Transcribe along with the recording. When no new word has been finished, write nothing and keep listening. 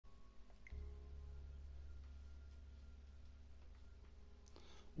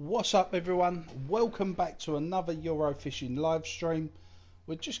What's up everyone, welcome back to another Eurofishing live stream.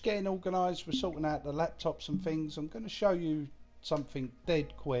 We're just getting organised, we're sorting out the laptops and things. I'm going to show you something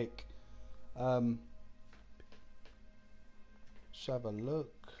dead quick. Let's have a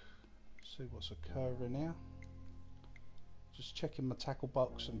look, see what's occurring here. Just checking my tackle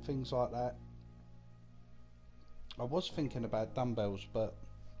box and things like that. I was thinking about dumbbells, but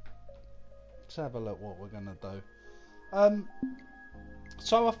let's have a look what we're going to do.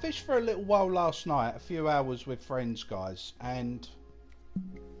 So I fished for a little while last night, a few hours with friends, guys, and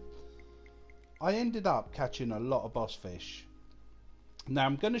I ended up catching a lot of boss fish. Now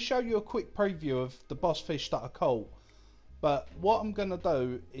I'm going to show you a quick preview of the boss fish that I caught, but what I'm going to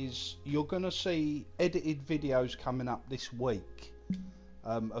do is you're going to see edited videos coming up this week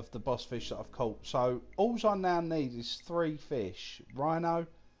of the boss fish that I've caught. So all I now need is 3 fish: rhino,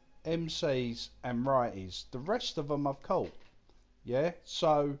 MCs and righties. The rest of them I've caught. Yeah,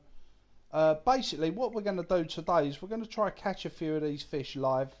 so basically what we're going to do today is we're going to try catch a few of these fish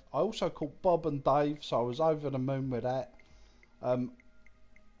live. I also caught Bob and Dave, so I was over the moon with that. And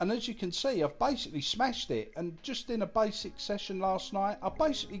as you can see, I've basically smashed it. And just in a basic session last night, I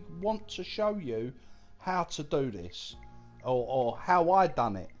basically want to show you how to do this, or how I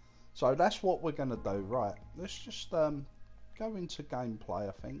done it. So that's what we're going to do. Right, let's just go into gameplay.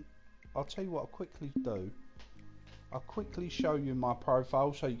 I think I'll tell you what I'll quickly do. I'll quickly show you my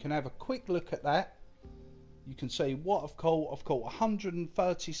profile so you can have a quick look at that. You can see what I've caught. I've caught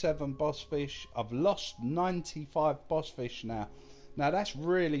 137 boss fish. I've lost 95 boss fish now. Now that's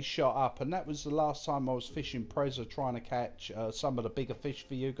really shot up, and that was the last time I was fishing Preza trying to catch some of the bigger fish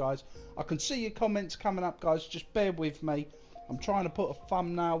for you guys. I can see your comments coming up, guys. Just bear with me. I'm trying to put a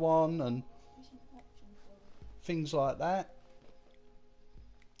thumbnail on and things like that.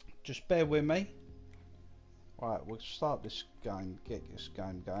 Just bear with me. Right, we'll start this game, get this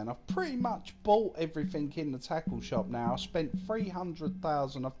game going. I've pretty much bought everything in the tackle shop now. I spent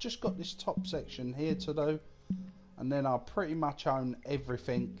 300,000. I've just got this top section here to do, and then I pretty much own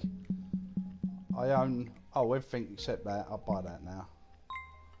everything. I own, everything except that. I'll buy that now.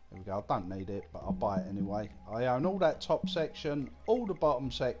 There we go. I don't need it, but I'll buy it anyway. I own all that top section, all the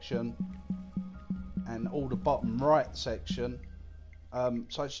bottom section, and all the bottom right section.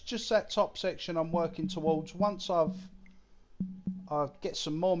 So it's just that top section I'm working towards. Once I'll get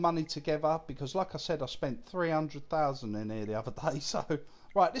some more money together, because like I said, I spent 300,000 in here the other day. So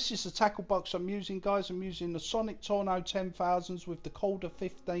right, this is the tackle box I'm using, guys. I'm using the Sonic Torno 10,000s with the Calder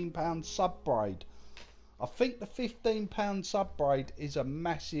 £15 sub braid. I think the £15 sub braid is a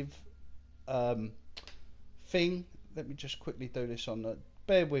massive thing. Let me just quickly do this on the,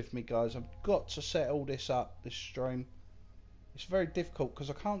 bear with me guys, I've got to set all this up, this stream. It's very difficult because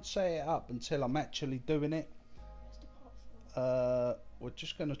I can't set it up until I'm actually doing it. We're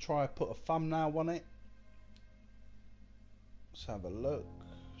just going to try and put a thumbnail on it. Let's have a look.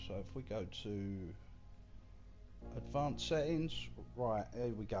 So if we go to advanced settings, right,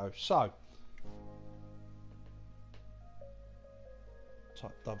 here we go. So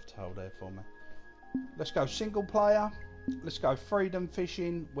type dovetail there for me. Let's go single player. Let's go freedom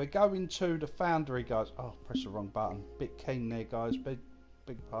fishing. We're going to the Foundry, guys. Oh, press the wrong button. Bit keen there, guys. Big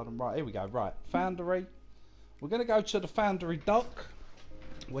pardon. Right, here we go. Right, Foundry. We're going to go to the Foundry dock.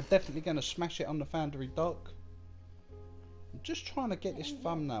 We're definitely going to smash it on the Foundry dock. I'm just trying to get this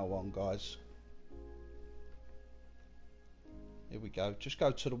thumbnail on, guys. Here we go. Just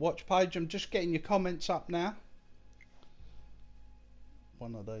go to the watch page. I'm just getting your comments up now.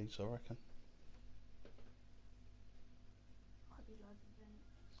 One of these, I reckon.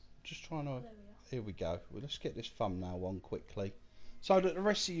 Just trying to, here we go. Well, let's get this thumbnail on quickly so that the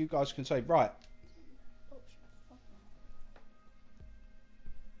rest of you guys can say, right,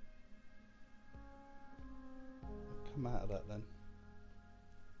 come out of that then.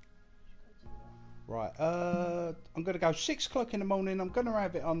 Right, I'm going to go 6 o'clock in the morning. I'm going to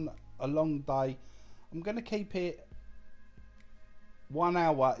have it on a long day. I'm going to keep it 1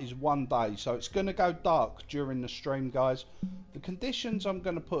 hour is 1 day, so it's going to go dark during the stream, guys. The conditions I'm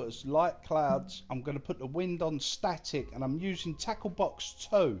going to put as light clouds. I'm going to put the wind on static, and I'm using tackle box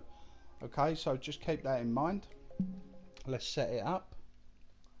 2. Okay, so just keep that in mind. Let's set it up.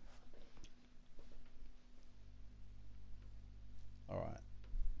 Alright,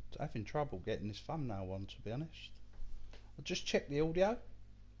 having trouble getting this thumbnail on, to be honest. I'll just check the audio,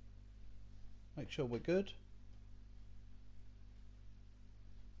 make sure we're good.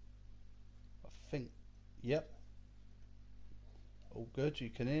 Think, yep, all good. You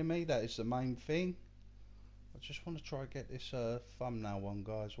can hear me, that is the main thing. I just want to try and get this thumbnail on,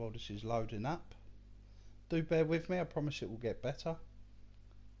 guys, while this is loading up. Do bear with me, I promise it will get better.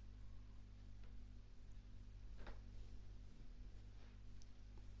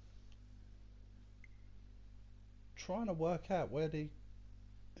 trying to work out where the...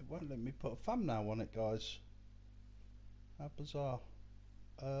 It won't let me put a thumbnail on it, guys. How bizarre.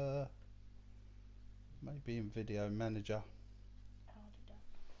 Maybe in Video Manager.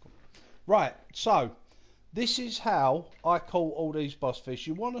 Right, so this is how I caught all these boss fish.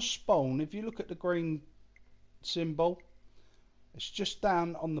 You want to spawn, if you look at the green symbol, it's just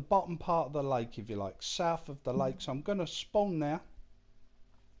down on the bottom part of the lake, if you like, south of the lake. So I'm going to spawn now.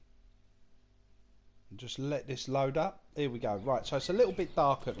 And just let this load up. Here we go. Right, so it's a little bit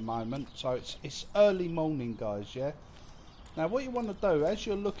dark at the moment. So it's early morning, guys, yeah? Now what you want to do, as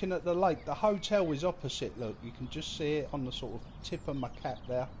you're looking at the lake, the hotel is opposite. Look, you can just see it on the sort of tip of my cap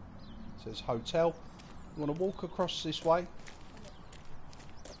there. It says hotel. You want to walk across this way.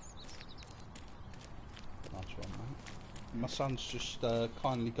 Nice one, mate. My son's just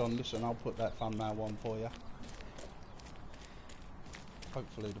kindly gone, listen, I'll put that thumbnail on for you.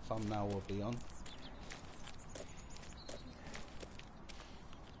 Hopefully the thumbnail will be on.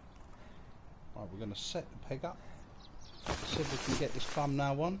 Right, we're going to set the peg up. See if we can get this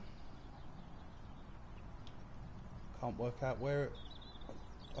thumbnail on. Can't work out where it...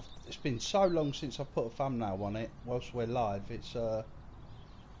 It's been so long since I've put a thumbnail on it whilst we're live. It's right.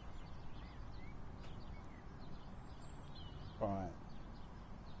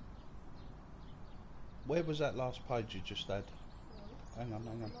 Where was that last page you just had? Hang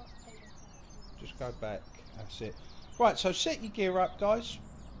on. Just go back. That's it. Right, so set your gear up, guys.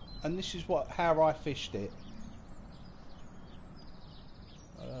 And this is how I fished it.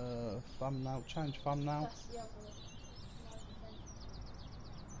 Thumbnail, change thumbnail.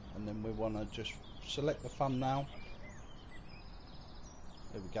 And then we want to just select the thumbnail.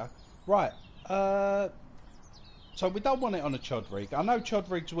 There we go. Right, so we don't want it on a chod rig. I know chod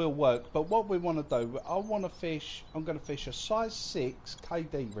rigs will work, but what we want to do, I'm going to fish a size 6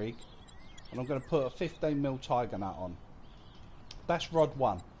 KD rig, and I'm going to put a 15mm tiger nut on. That's rod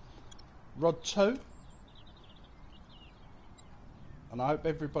 1. Rod 2, and I hope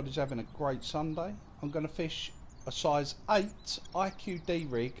everybody's having a great Sunday. I'm going to fish a size 8 IQD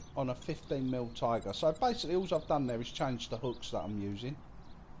rig on a 15mm tiger. So basically all I've done there is change the hooks that I'm using.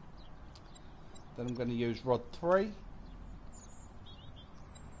 Then I'm going to use rod 3.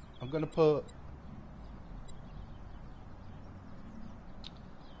 I'm going to put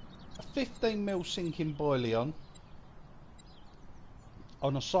a 15mm sinking boilie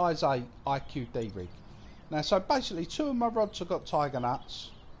on a size 8 IQD rig. Now, so basically 2 of my rods have got tiger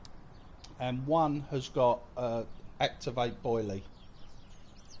nuts and 1 has got activate boilie.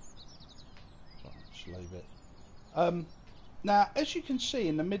 So I'll just leave it. Now, as you can see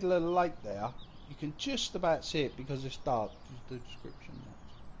in the middle of the lake there, you can just about see it because it's dark. Just the description.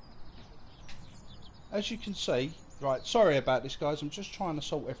 As you can see, right, sorry about this, guys, I'm just trying to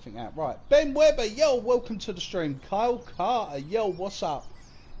sort everything out. Right, Ben Webber, yo, welcome to the stream. Kyle Carter, yo, what's up?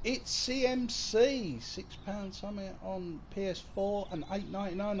 It's CMC, £6 something on PS4 and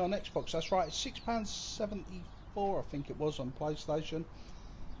 £8.99 on Xbox. That's right, it's £6.74 I think it was on PlayStation.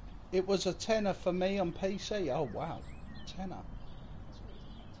 It was a tenner for me on PC. Oh wow, tenner.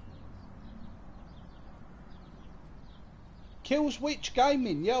 Kills Witch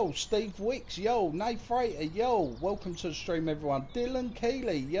Gaming, yo. Steve Wicks, yo. Nay Freighter, yo. Welcome to the stream, everyone. Dylan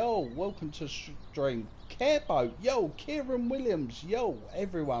Keeley, yo. Welcome to the stream. Careboat, yo. Kieran Williams, yo.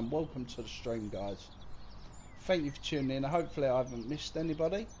 Everyone, welcome to the stream, guys. Thank you for tuning in. Hopefully I haven't missed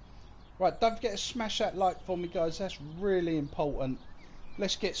anybody. Right, don't forget to smash that like for me, guys. That's really important.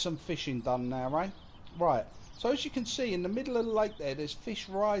 Let's get some fishing done now, eh? Right, so as you can see in the middle of the lake there's fish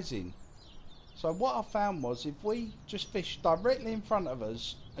rising. So what I found was if we just fish directly in front of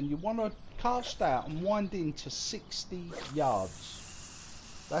us and you want to cast out and wind in to 60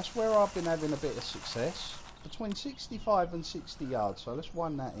 yards. That's where I've been having a bit of success. Between 65 and 60 yards. So let's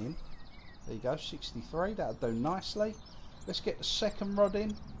wind that in. There you go, 63. That'll do nicely. Let's get the second rod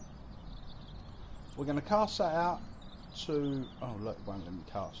in. We're going to cast that out to... Oh, look, it won't let me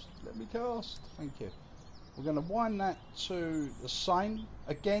cast. Let me cast. Thank you. We're going to wind that to the same.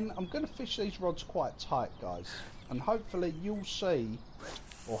 Again, I'm going to fish these rods quite tight, guys. And hopefully you'll see,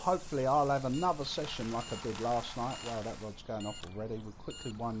 or hopefully I'll have another session like I did last night. Wow, that rod's going off already. We'll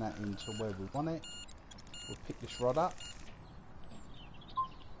quickly wind that into where we want it. We'll pick this rod up.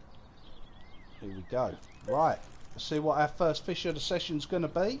 Here we go. Right, let's see what our first fish of the session's going to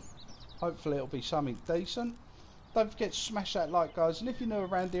be. Hopefully it'll be something decent. Don't forget to smash that like, guys, and if you're new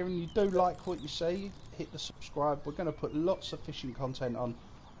around here and you do like what you see, hit the subscribe. We're going to put lots of fishing content on.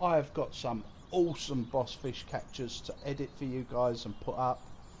 I have got some awesome boss fish captures to edit for you guys and put up,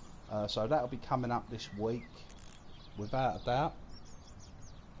 so that'll be coming up this week without a doubt.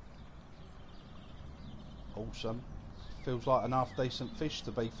 Awesome. Feels like an half decent fish,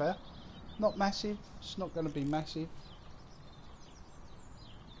 to be fair. Not massive, it's not going to be massive.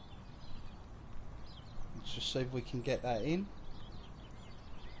 Let's just see if we can get that in.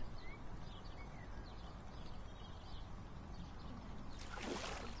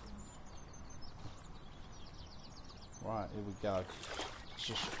 Right, here we go. It's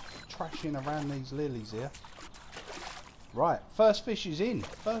just trashing around these lilies here. Right, first fish is in.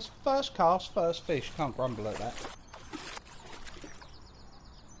 First cast, first fish. Can't grumble at that.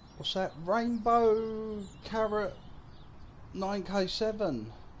 What's that? Rainbow Carrot 9K7.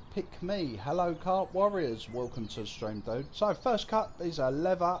 Pick me. Hello, Carp Warriors. Welcome to the stream, dude. So, first cut is a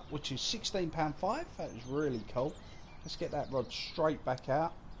leather, which is £16.5. That is really cool. Let's get that rod straight back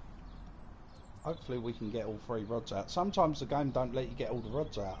out. Hopefully we can get all 3 rods out. Sometimes the game don't let you get all the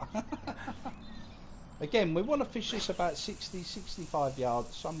rods out. Again, we want to fish this about 60, 65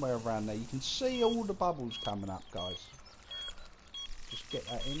 yards, somewhere around there. You can see all the bubbles coming up, guys. Just get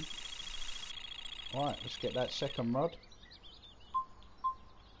that in. Right, let's get that second rod.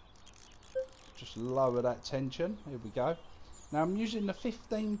 Just lower that tension. Here we go. Now I'm using the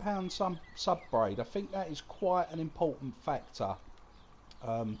 £15 sub braid. I think that is quite an important factor.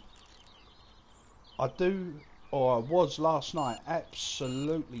 I was last night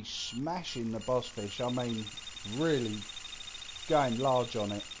absolutely smashing the boss fish. I mean, really going large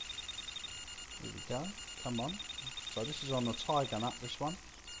on it. Here we go. Come on. So this is on the tiger nut, this one.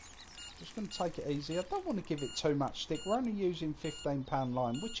 Just going to take it easy. I don't want to give it too much stick. We're only using £15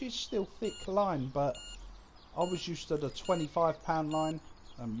 line, which is still thick line, but I was used to the £25 line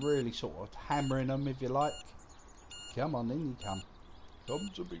and really sort of hammering them, if you like. Come on, in you come.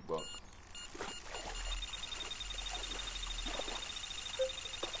 Comes a big buck.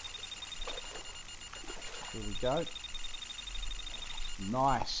 Here we go.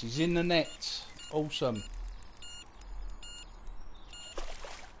 Nice, he's in the net. Awesome.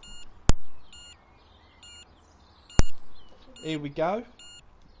 Here we go.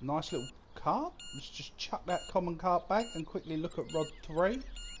 Nice little carp. Let's just chuck that common carp back and quickly look at rod 3.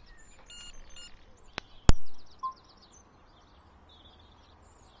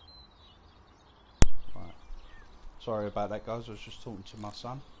 Right. Sorry about that, guys. I was just talking to my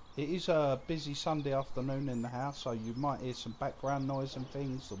son. It is a busy Sunday afternoon in the house, so you might hear some background noise and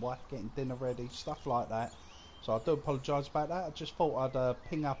things, the wife getting dinner ready, stuff like that. So I do apologise about that. I just thought I'd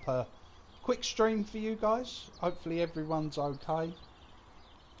ping up a quick stream for you guys. Hopefully everyone's okay.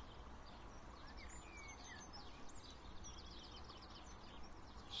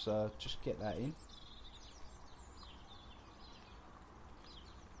 So just get that in.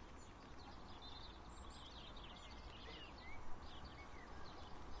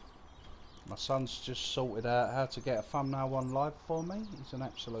 My son's just sorted out how to get a thumbnail on live for me. He's an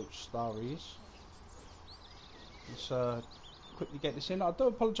absolute star, he is. Let's quickly get this in. I do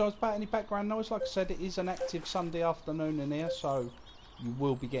apologise about any background noise. Like I said, it is an active Sunday afternoon in here, so you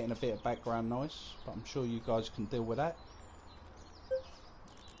will be getting a bit of background noise, but I'm sure you guys can deal with that.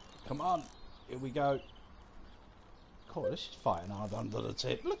 Come on, here we go. Cool, this is fighting hard under the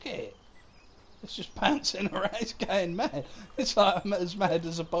tip. Look at it. It's just bouncing around. It's going mad. It's like I'm as mad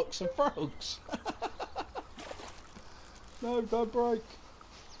as a box of frogs. No, don't break.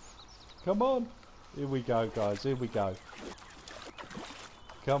 Come on. Here we go, guys. Here we go.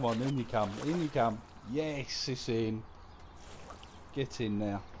 Come on, in you come. In you come. Yes, it's in. Get in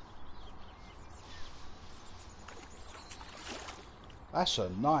now. That's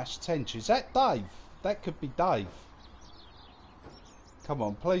a nice tench. Is that Dave? That could be Dave. Come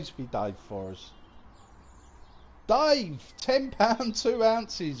on, please be Dave for us. Dave! £10, 2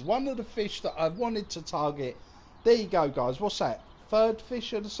 ounces. One of the fish that I wanted to target. There you go, guys. What's that? Third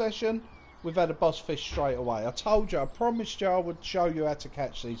fish of the session? We've had a boss fish straight away. I told you, I promised you I would show you how to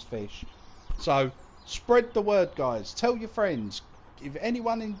catch these fish. So, spread the word, guys. Tell your friends. If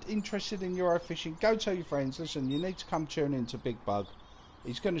anyone interested in Euro fishing, go tell your friends. Listen, you need to come tune in to Big Bug.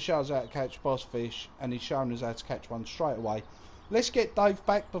 He's going to show us how to catch boss fish, and he's showing us how to catch one straight away. Let's get Dave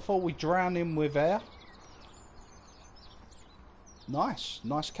back before we drown him with air. Nice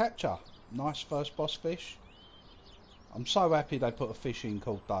capture. Nice first boss fish. I'm so happy they put a fish in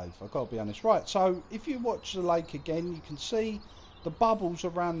called Dave. I've got to be honest. Right, so if you watch the lake again, you can see the bubbles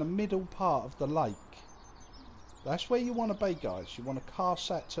around the middle part of the lake. That's where you want to be, guys. You want to cast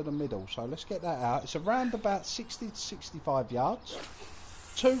that to the middle. So let's get that out. It's around about 60 to 65 yards.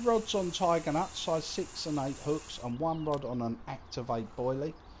 2 rods on tiger nut, size 6 and 8 hooks, and 1 rod on an Activate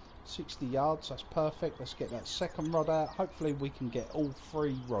boilie. 60 yards, that's perfect. Let's get that second rod out. Hopefully we can get all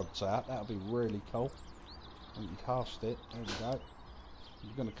 3 rods out. That'll be really cool. We can cast it. There we go.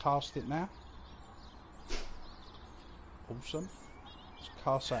 You're going to cast it now. Awesome. Let's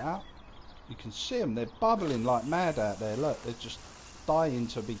cast that out. You can see them, they're bubbling like mad out there. Look, they're just dying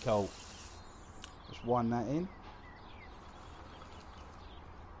to be caught. Just wind that in.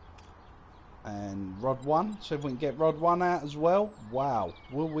 And rod 1, see if we can get rod 1 out as well. Wow,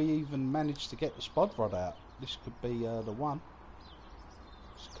 will we even manage to get the spod rod out? This could be the one.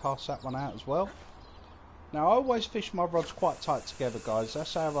 Let's cast that one out as well. Now I always fish my rods quite tight together, guys.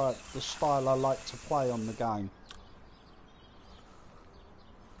 That's how the style I like to play on the game.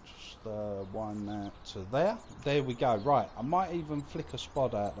 Just wind that to there. There we go. Right, I might even flick a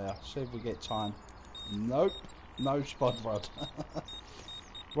spod out there. See if we get time. Nope, no spod rod.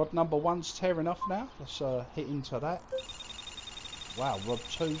 Rod number 1's tearing off now. Let's hit into that. Wow, rod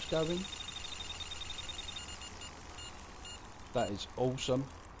 2's going. That is awesome.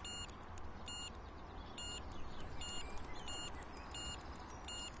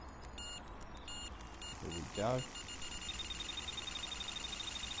 Here we go.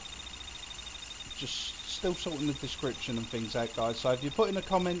 Just still sorting the description and things out, guys. So if you're putting a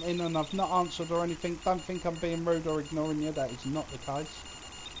comment in and I've not answered or anything, don't think I'm being rude or ignoring you. That is not the case.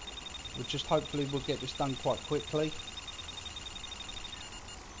 We'll just hopefully we'll get this done quite quickly.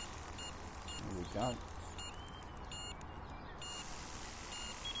 There we go.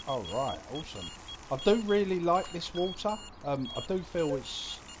 Alright, awesome. I do really like this water. I do feel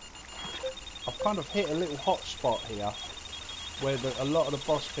I've kind of hit a little hot spot here where a lot of the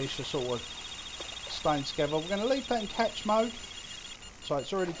boss fish are sort of staying together. We're going to leave that in catch mode. So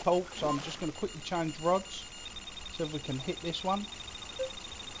it's already caught, so I'm just going to quickly change rods. See if we can hit this one.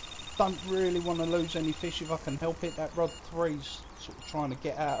 Don't really want to lose any fish if I can help it. That rod 3's sort of trying to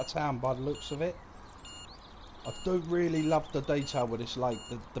get out of town by the looks of it. I do really love the detail with this lake.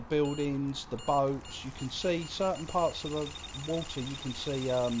 The buildings, the boats. You can see certain parts of the water. You can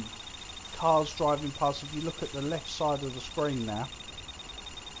see cars driving past. If you look at the left side of the screen now,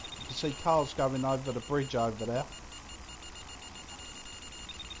 you can see cars going over the bridge over there,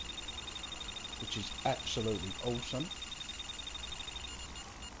 which is absolutely awesome.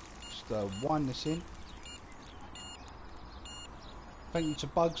 Just wind this in. Thank you to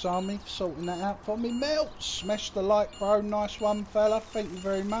Bugs Army for sorting that out for me. Melt, smash the like, bro. Nice one, fella. Thank you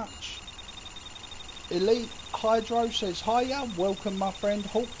very much. Elite Hydro says hiya. Welcome, my friend.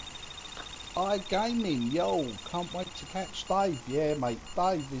 Hulk Eye Gaming. Yo, can't wait to catch Dave. Yeah, mate.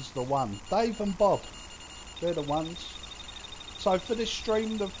 Dave is the one. Dave and Bob, they're the ones. So for this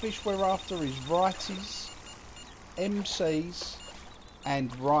stream, the fish we're after is righties, MCs,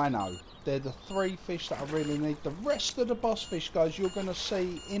 and rhino. They're the 3 fish that I really need. The rest of the boss fish, guys, you're going to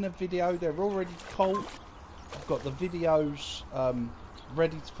see in a video. They're already caught. I've got the videos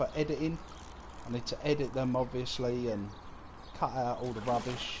ready for editing. I need to edit them, obviously, and cut out all the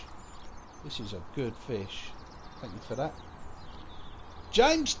rubbish. This is a good fish. Thank you for that.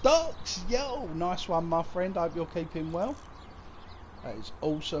 James Docks, yo, nice one, my friend. Hope you're keeping well. That is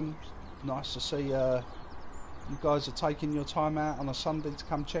awesome. Nice to see you guys are taking your time out on a Sunday to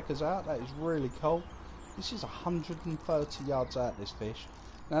come check us out. That is really cool. This is 130 yards out, this fish.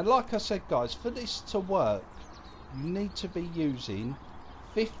 Now, like I said, guys, for this to work, you need to be using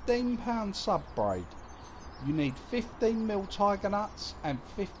 15-pound sub braid. You need 15mm tiger nuts and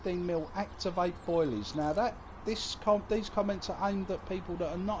 15mm activate boilies. Now, these comments are aimed at people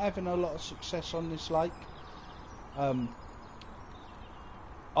that are not having a lot of success on this lake.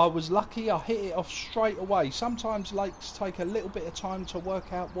 I was lucky, I hit it off straight away. Sometimes lakes take a little bit of time to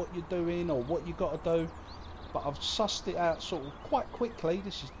work out what you're doing or what you got to do, but I've sussed it out sort of quite quickly.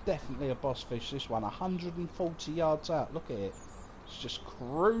 This is definitely a boss fish, this one. 140 yards out, look at it. It's just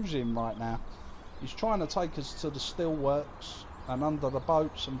cruising right now. He's trying to take us to the steelworks and under the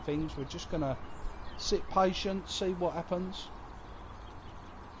boats and things. We're just going to sit patient, see what happens.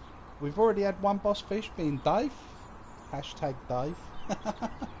 We've already had one boss fish, being Dave. Hashtag Dave.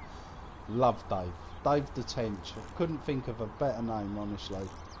 Love Dave. Dave the Tench. I couldn't think of a better name, honestly.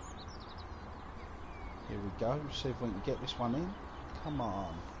 Here we go. See if we can get this one in. Come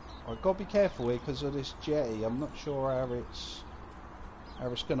on. I've got to be careful here because of this jetty. I'm not sure how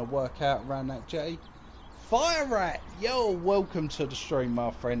it's going to work out around that jetty. Fire Rat! Yo, welcome to the stream,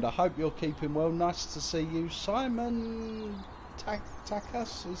 my friend. I hope you're keeping well. Nice to see you. Simon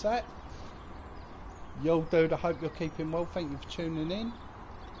Takas, is that? Yo, dude, I hope you're keeping well. Thank you for tuning in.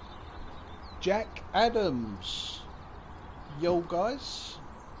 Jack Adams. Yo, guys.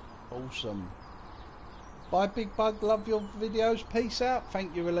 Awesome. Bye, Big Bug. Love your videos. Peace out.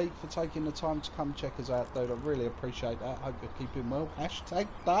 Thank you, Elite, for taking the time to come check us out, dude. I really appreciate that. Hope you're keeping well. Hashtag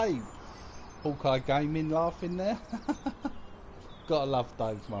Dave. Hawkeye Gaming laughing there. Gotta love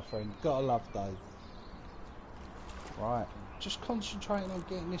Dave, my friend. Gotta love Dave. Right, just concentrating on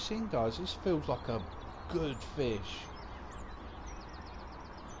getting this in, guys. This feels like a good fish.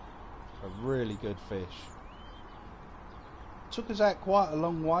 A really good fish. Took us out quite a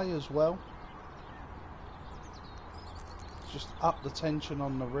long way as well. Just up the tension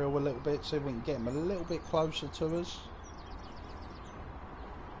on the reel a little bit, see if we can get him a little bit closer to us.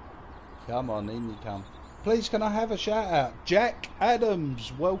 Come on, in you come. Please, can I have a shout out? Jack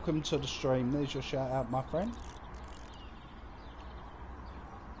Adams, welcome to the stream. There's your shout out, my friend.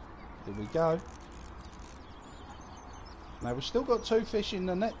 Here we go. Now we've still got 2 fish in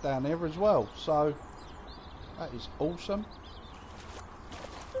the net down here as well, so that is awesome.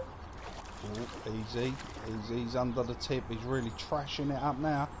 Oh, easy, easy. He's under the tip. He's really trashing it up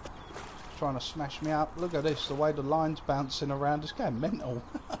now. Trying to smash me up. Look at this, the way the line's bouncing around. It's going mental.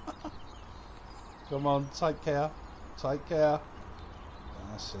 Come on, take care. Take care.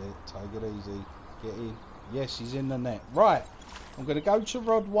 That's it. Take it easy. Get in. Yes, he's in the net. Right. I'm going to go to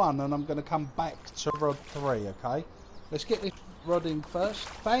rod 1 and I'm going to come back to rod 3, okay? Let's get this rod in first.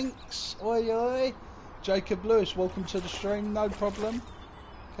 Thanks. Oi, oi. Jacob Lewis, welcome to the stream. No problem.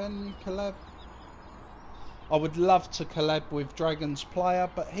 Can you collab? I would love to collab with Dragon's Player,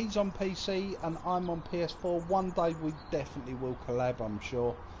 but he's on PC and I'm on PS4. One day we definitely will collab, I'm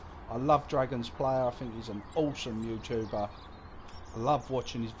sure. I love Dragon's Player. I think he's an awesome YouTuber. I love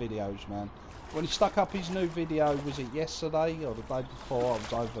watching his videos, man. When he stuck up his new video, was it yesterday or the day before? I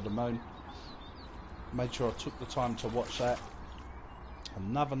was over the moon. Made sure I took the time to watch that.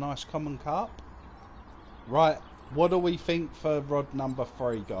 Another nice common carp. Right, what do we think for rod number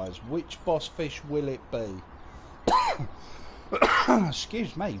 3, guys? Which boss fish will it be?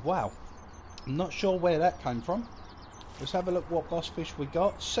 Excuse me, wow. I'm not sure where that came from. Let's have a look what boss fish we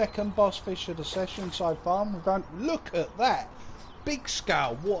got. Second boss fish of the session so far. We're going, look at that. Big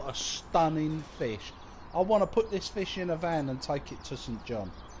scale, what a stunning fish. I want to put this fish in a van and take it to St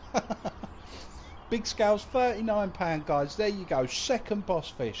John. Big scale's £39, guys. There you go, second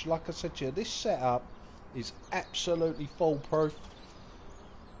boss fish. Like I said to you, this setup is absolutely foolproof.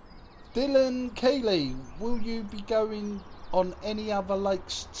 Dylan Keeley, will you be going on any other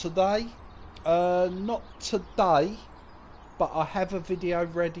lakes today? Not today, but I have a video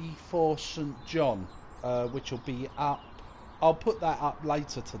ready for St John, which will be up. I'll put that up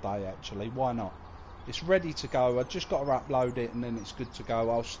later today, actually. Why not? It's ready to go. I just got to upload it and then it's good to go.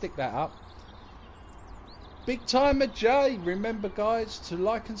 I'll stick that up. Big Timer Jay, remember guys to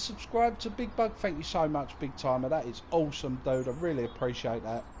like and subscribe to Big Bug. Thank you so much, Big Timer. That is awesome, dude. I really appreciate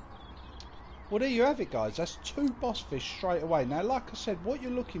that. Well, there you have it, guys. That's 2 boss fish straight away. Now, like I said, what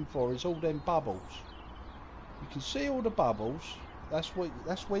you're looking for is all them bubbles. You can see all the bubbles. That's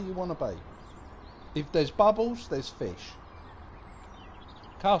where you want to be. If there's bubbles, there's fish.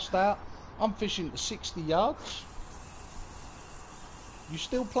 Cast out. I'm fishing to 60 yards. You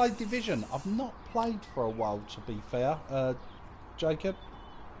still play Division? I've not played for a while, to be fair, Jacob.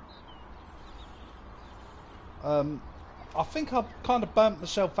 I think I've kind of burnt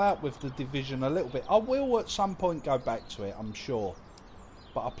myself out with the Division a little bit. I will at some point go back to it, I'm sure.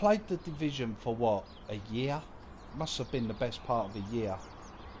 But I played the Division for what, a year? Must have been the best part of a year.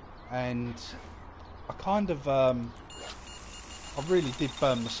 And I kind of, I really did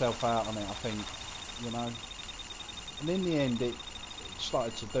burn myself out on it, I think, you know. And in the end, it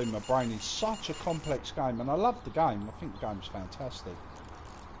started to do my brain. It's such a complex game, and I love the game. I think the game's fantastic.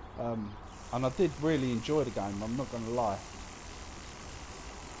 And I did really enjoy the game, I'm not going to lie.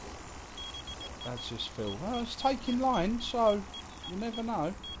 That's just Phil. Well, it's taking line, so you never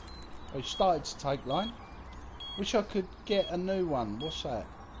know. Oh, it started to take line. Wish I could get a new one. What's that?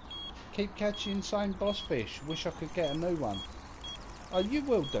 Keep catching same boss fish. Wish I could get a new one. Oh, you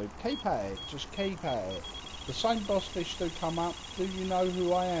will do. Keep at it. Just keep at it. The same boss fish do come up. Do you know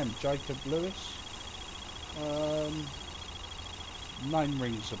who I am? Jacob Lewis? Name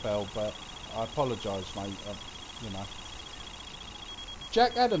rings a bell, but I apologise, mate. You know.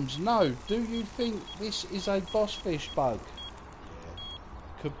 Jack Adams, no. Do you think this is a boss fish bug? Yeah.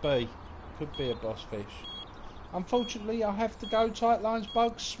 Could be. Could be a boss fish. Unfortunately, I have to go. Tight lines,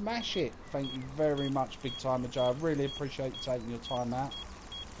 bug. Smash it. Thank you very much, Big Timer Joe. I really appreciate you taking your time out.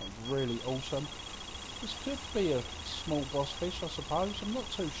 That was really awesome. This could be a small boss fish, I suppose. I'm not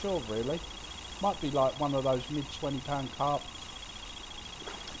too sure, really. Might be like one of those mid-20-pound carp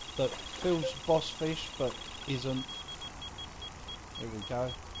that feels boss fish, but isn't. Here we go.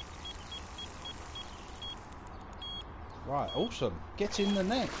 Right, awesome. Get in the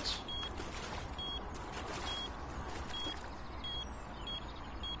net.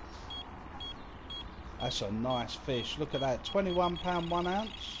 That's a nice fish. Look at that. £21 1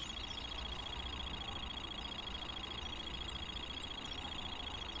 ounce.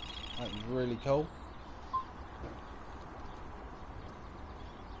 That is really cool.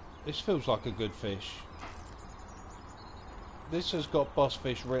 This feels like a good fish. This has got boss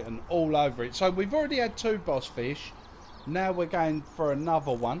fish written all over it. So we've already had 2 boss fish. Now we're going for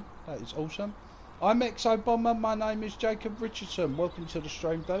another one. That is awesome. I'm Exo Bomber. My name is Jacob Richardson. Welcome to the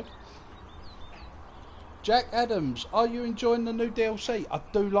stream, dude. Jack Adams, are you enjoying the new DLC? I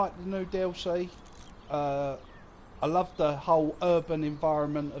do like the new DLC. I love the whole urban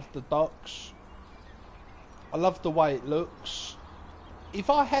environment of the docks. I love the way it looks. If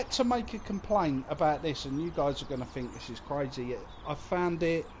I had to make a complaint about this, and you guys are going to think this is crazy, I found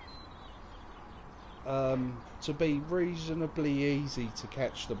it to be reasonably easy to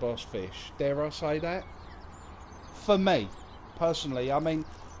catch the boss fish. Dare I say that? For me, personally. I mean,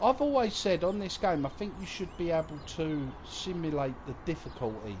 I've always said on this game, I think you should be able to simulate the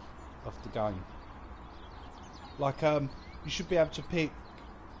difficulty of the game. Like, you should be able to pick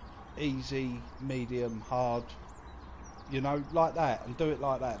easy, medium, hard, you know, like that, and do it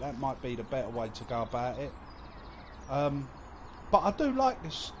like that. That might be the better way to go about it. But I do like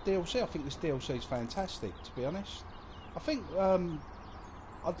this DLC. I think this DLC is fantastic, to be honest. I think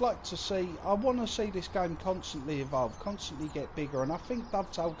I'd like to see, I want to see this game constantly evolve, constantly get bigger, and I think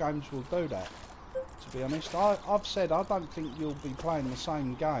Dovetail Games will do that, to be honest. I've said I don't think you'll be playing the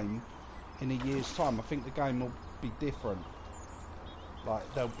same game in a year's time. I think the game will be different. Like,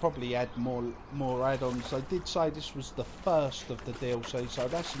 they'll probably add more add-ons. They did say this was the first of the DLC, so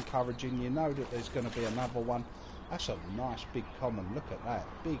that's encouraging. You know that there's going to be another one. That's a nice big common. Look at that.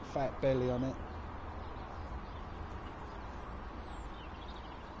 Big fat belly on it.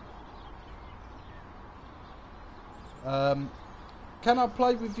 Can I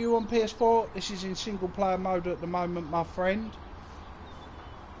play with you on PS4? This is in single player mode at the moment, my friend.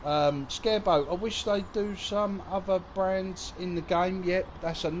 Scareboat, I wish they'd do some other brands in the game. Yep,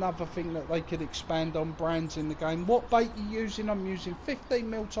 that's another thing that they could expand on, brands in the game. What bait are you using? I'm using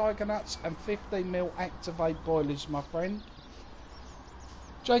 15mm tiger nuts and 15mm activate boilers, my friend.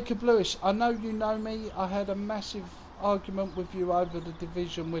 Jacob Lewis, I know you know me. I had a massive argument with you over the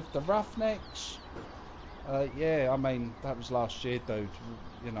division with the Roughnecks. Yeah, I mean, that was last year, dude.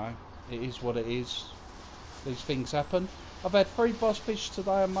 You know, it is what it is. These things happen. I've had 3 boss fish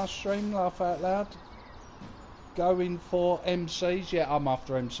today on my stream, laugh out loud. Going for MCs. Yeah, I'm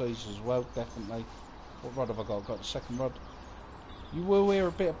after MCs as well, definitely. What rod have I got? I've got the second rod. You will hear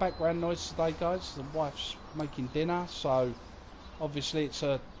a bit of background noise today, guys. The wife's making dinner, so obviously it's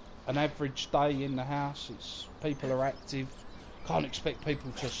an average day in the house. People are active. Can't expect people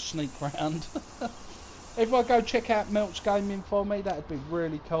to sneak round. If I go check out Melt's Gaming for me, that'd be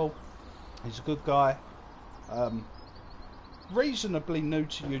really cool. He's a good guy. Reasonably new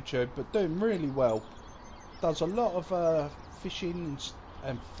to YouTube, but doing really well. Does a lot of fishing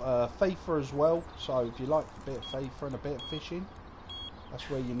and FIFA as well. So if you like a bit of FIFA and a bit of fishing, that's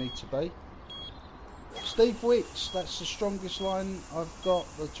where you need to be. Steve Wicks, that's the strongest line I've got,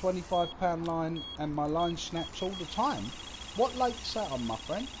 the £25 line, and my line snaps all the time. What lake's that on, my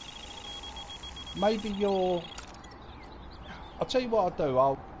friend? Maybe you're... I'll tell you what I'll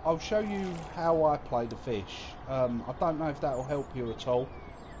do. I'll show you how I play the fish. I don't know if that will help you at all,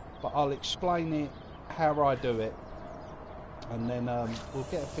 but I'll explain it how I do it, and then we'll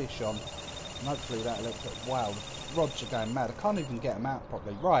get a fish on, and hopefully that'll help. Wow, the rods are going mad. I can't even get them out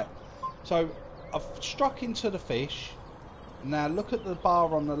properly. Right, so I've struck into the fish. Now look at the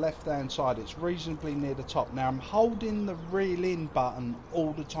bar on the left hand side, it's reasonably near the top. Now I'm holding the reel in button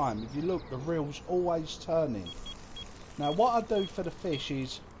all the time. If you look, the reel's always turning. Now what I do for the fish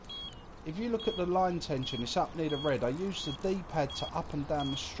is, if you look at the line tension, it's up near the red. I use the D-pad to up and down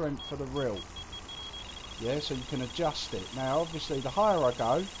the strength of the reel. Yeah, so you can adjust it. Now obviously the higher I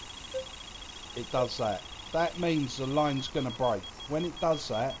go, it does that. That means the line's going to break. When it does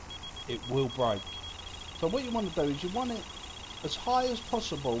that, it will break. So what you want to do is you want it as high as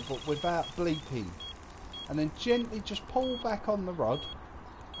possible, but without bleeping, and then gently just pull back on the rod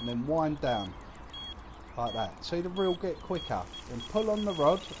and then wind down like that. See the reel get quicker, then pull on the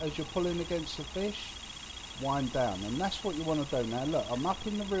rod as you're pulling against the fish, wind down, and that's what you want to do. Now look, I'm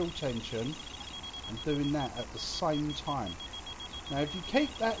upping the reel tension and doing that at the same time. Now if you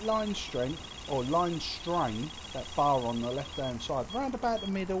keep that line strength or line strain, that bar on the left hand side, round about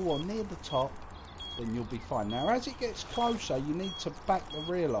the middle or near the top, then you'll be fine. Now as it gets closer, you need to back the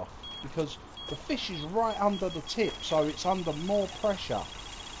reel off, because the fish is right under the tip, so it's under more pressure.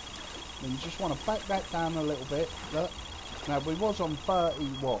 And you just want to back that down a little bit. Look, now we was on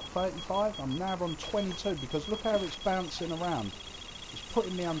 35, I'm now on 22, because look how it's bouncing around. It's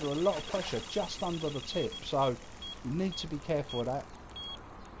putting me under a lot of pressure just under the tip, so you need to be careful of that.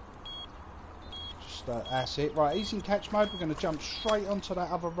 That's it. Right, he's in catch mode. We're going to jump straight onto that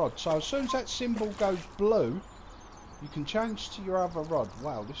other rod. So as soon as that symbol goes blue, you can change to your other rod.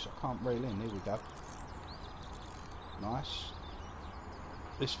 Wow, this I can't reel in. Here we go. Nice.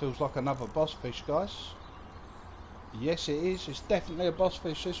 This feels like another boss fish, guys. Yes, it is. It's definitely a boss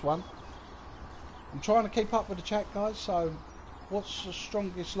fish, this one. I'm trying to keep up with the chat, guys. So, what's the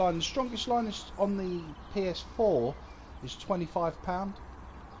strongest line? The strongest line is on the PS4 is £25,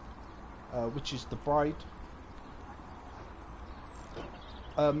 which is the braid.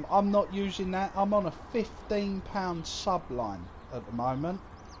 I'm not using that. I'm on a £15 sub line at the moment.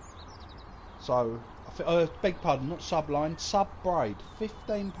 So, beg pardon, not sub line, sub braid.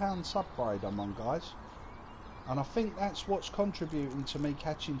 £15 sub braid I'm on, guys. And I think that's what's contributing to me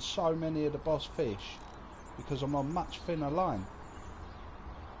catching so many of the boss fish, because I'm on much thinner line.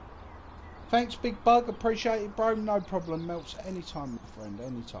 Thanks, Big Bug. Appreciate it, bro. No problem. Melts anytime, my friend.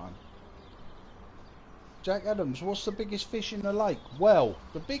 Anytime. Jack Adams, what's the biggest fish in the lake? Well,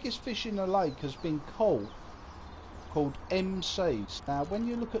 the biggest fish in the lake has been caught, called MCs. Now, when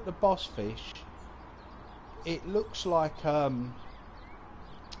you look at the boss fish, it looks like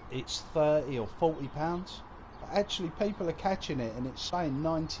it's 30 or 40 pounds. But actually, people are catching it, and it's saying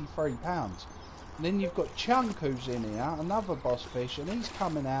 93 pounds. And then you've got Chunk, who's in here, another boss fish, and he's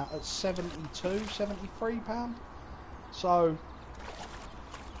coming out at 72, 73 pound. So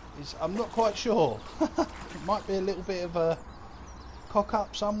I'm not quite sure. It might be a little bit of a cock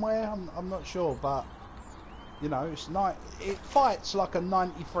up somewhere. I'm not sure, but you know, it fights like a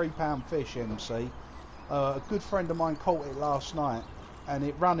 93 pound fish. MC, a good friend of mine caught it last night, and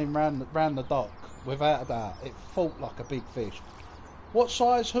it running round the dock without a doubt. It fought like a big fish. What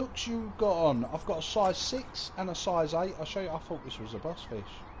size hooks you got on? I've got a size 6 and a size 8. I'll show you. I thought this was a boss fish.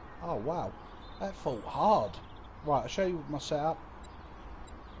 Oh wow, that fought hard. Right, I'll show you my setup.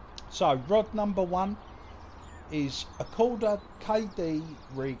 So rod number 1 is a Calder KD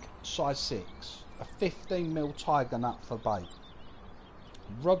rig size 6, a 15mm tiger nut for bait.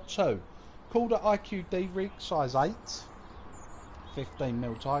 Rod 2, Calder IQD rig size 8,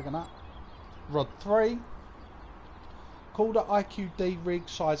 15mm tiger nut. Rod 3, Calder IQD rig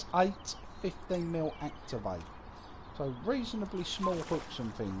size 8, 15mm activate. So reasonably small hooks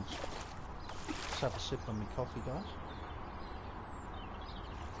and things. Let's have a sip of my coffee, guys.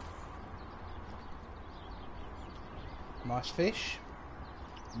 Nice fish.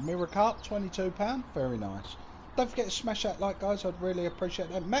 Mirror carp, £22. Very nice. Don't forget to smash that like, guys. I'd really appreciate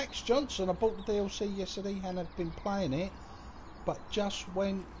that. Max Johnson, I bought the DLC yesterday and I've been playing it, but just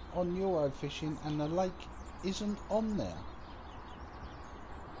went on Euro fishing and the lake isn't on there.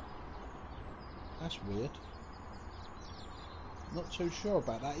 That's weird. Not too sure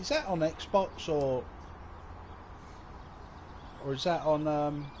about that. Is that on Xbox or is that on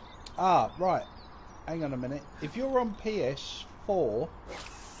right, hang on a minute. If you're on PS4,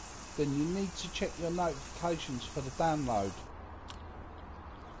 then you need to check your notifications for the download.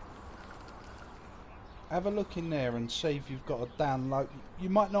 Have a look in there and see if you've got a download. You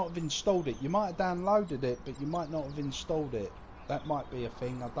might not have installed it. You might have downloaded it, but you might not have installed it. That might be a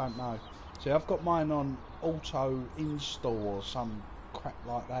thing. I don't know. See, I've got mine on auto install or some crap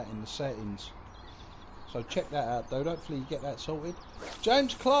like that in the settings. So check that out, dude. Hopefully you get that sorted.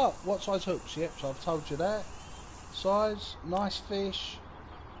 James Clark, what size hooks? Yep, so I've told you that. Size, nice fish.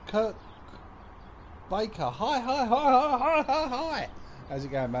 Kirk Baker, hi. How's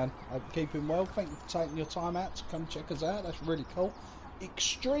it going, man? Hope you're keeping well. Thank you for taking your time out to come check us out. That's really cool.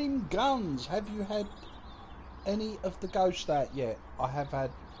 Extreme Guns, have you had any of the ghost out yet? I have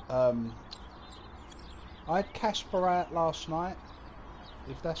had, I had Casper out last night,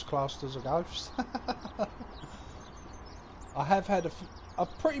 if that's classed as a ghost. I have had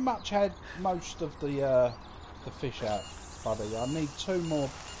I've pretty much had most of the fish out, buddy. I need 3 more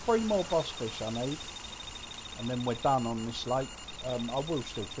boss fish I need, and then we're done on this lake. I will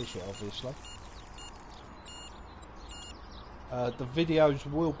still fish it, obviously. The videos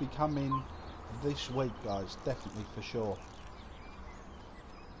will be coming this week, guys, definitely, for sure.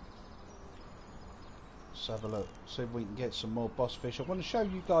 Let's have a look, see if we can get some more boss fish. I want to show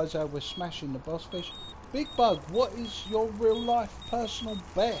you guys how we're smashing the boss fish. Big Bug, what is your real life personal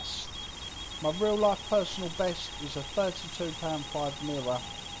best? My real life personal best is a £32.5 mirror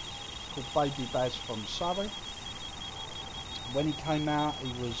called Baby Baz from Surrey. When he came out,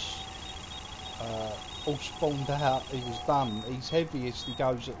 he was all spawned out. He was done. His heaviest, he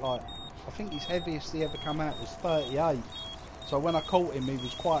goes at like, I think his heaviest he ever come out was 38. So when I caught him, he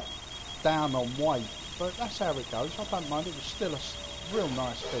was quite down on weight. But that's how it goes. I don't mind. It was still a real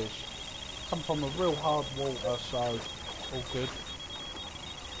nice fish. Come from a real hard water, so all good.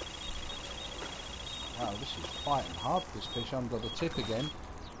 Oh, this is fighting hard, this fish under the tip again.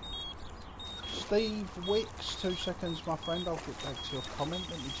 Steve Wicks, 2 seconds, my friend. I'll get back to your comment.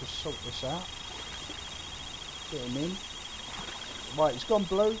 Let me just sort this out. Get him in. Right, he's gone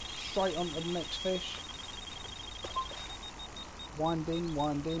blue. Straight on to the next fish. Wind in,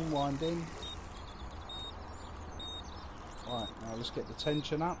 wind in, wind in. Right, now let's get the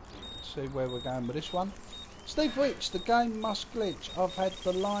tension up. See where we're going with this one. Steve Wicks, the game must glitch. I've had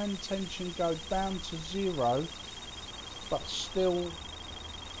the line tension go down to 0, but still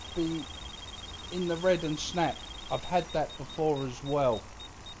be in the red and snap. I've had that before as well.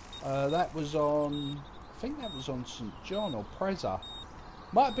 That was on, I think that was on St John or Preza.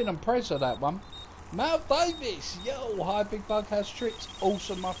 Might have been on Preza, that one. Mal Davis, yo, hi Big Bug, has tricks.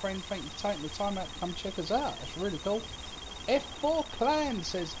 Awesome, my friend. Thank you for taking the time out to come check us out. That's really cool. F4 Clan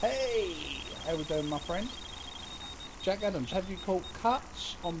says, hey, how we doing, my friend? Jack Adams, have you caught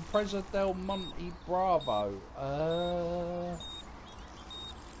cuts on Preza del Monte Bravo?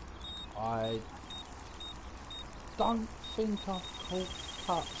 I don't think I've caught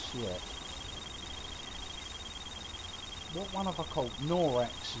cuts yet. What one have I caught?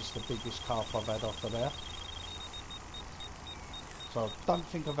 Norex is the biggest carp I've had off of there. So I don't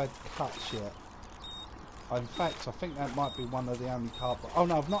think I've had cuts yet. In fact, I think that might be one of the only carp. Oh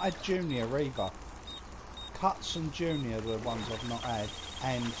no, I've not had junior either. Cuts and junior are the ones I've not had.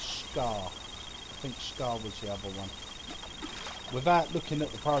 And Scar. I think Scar was the other one. Without looking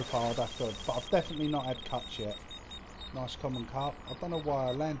at the profile, I'd have to, but I've definitely not had cuts yet. Nice common carp. I don't know why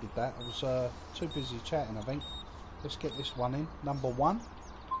I landed that. I was too busy chatting, I think. Let's get this one in. Number 1.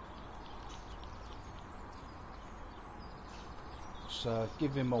 Let's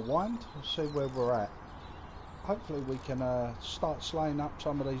give him a wind. Let's see where we're at. Hopefully we can start slaying up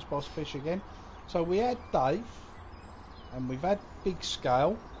some of these boss fish again. So we had Dave, and we've had Big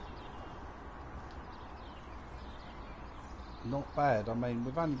Scale. Not bad. I mean,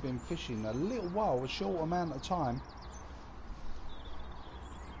 we've only been fishing a little while, a short amount of time.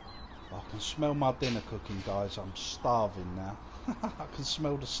 I can smell my dinner cooking, guys. I'm starving now. I can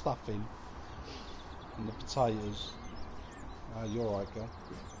smell the stuffing and the potatoes. Oh, you're alright, girl.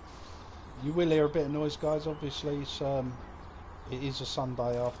 You will hear a bit of noise, guys. Obviously, it is a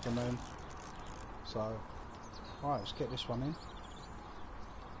Sunday afternoon. So, right, let's get this one in.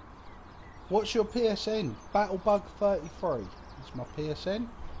 What's your PSN? Battlebug33 is my PSN.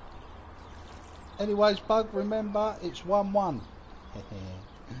 Anyways, Bug, remember, it's 1-1.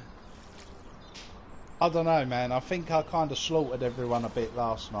 I don't know, man. I think I kind of slaughtered everyone a bit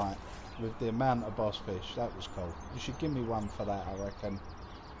last night with the amount of boss fish. That was cool. You should give me one for that, I reckon.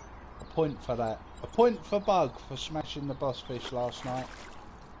 A point for that. A point for Bug for smashing the boss fish last night.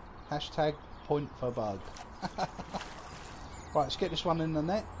 Hashtag point for Bug. Right, let's get this one in the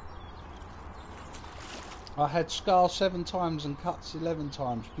net. I had Scar 7 times and Cuts 11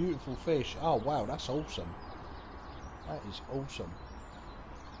 times. Beautiful fish. Oh, wow, that's awesome. That is awesome.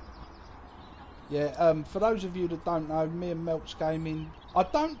 Yeah, for those of you that don't know, me and Melts Gaming,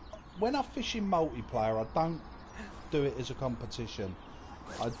 when I fish in multiplayer, I don't do it as a competition.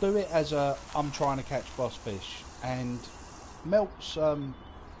 I do it as I'm trying to catch boss fish. And Melts, when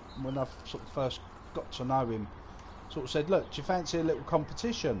I sort of first got to know him, sort of said, look, do you fancy a little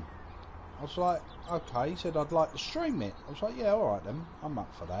competition? I was like, okay. He said, I'd like to stream it. I was like, yeah, alright then, I'm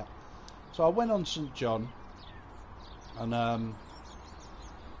up for that. So I went on St John, and I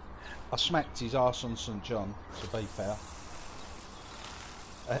smacked his arse on St John, to be fair.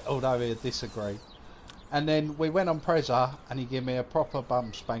 Although he'd disagree. And then we went on Preza, and he gave me a proper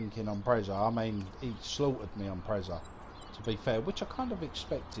bum spanking on Preza. I mean, he slaughtered me on Preza, to be fair, which I kind of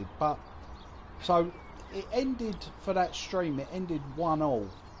expected. But, so, it ended, for that stream, it ended 1-1.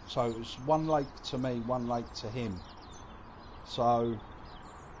 So it was 1 lake to me, 1 lake to him. So,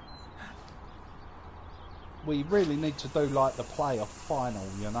 we really need to do like the playoff final,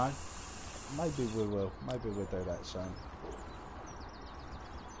 you know? Maybe we will. Maybe we'll do that soon.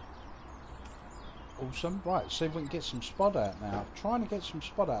 Awesome. Right, see if we can get some spod out now. I'm trying to get some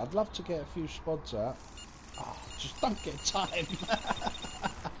spod out. I'd love to get a few spods out. Oh, just don't get time.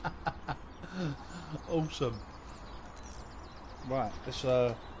 Awesome. Right, let's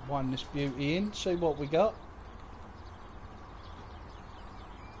wind this beauty in, see what we got.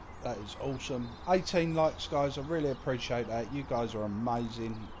 That is awesome. 18 likes, guys. I really appreciate that. You guys are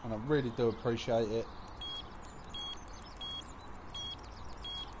amazing, and I really do appreciate it.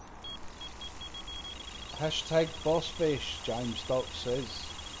 Hashtag boss fish, James Doc says.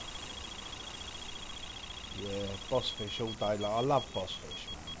 Yeah, boss fish all day long. I love boss fish,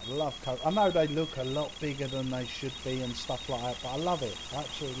 man. I love. I know they look a lot bigger than they should be and stuff like that, but I love it. I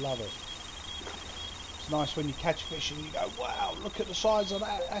absolutely love it. It's nice when you catch fish and you go, wow, look at the size of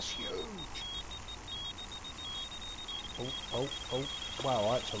that, that's huge. Oh,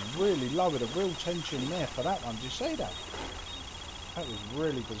 wow, that's a really lowered a real tension there for that one. Did you see that? That was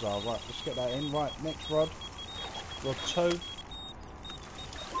really bizarre. Right, let's get that in. Right, next rod. Rod 2.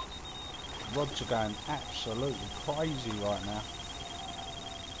 Rods are going absolutely crazy right now.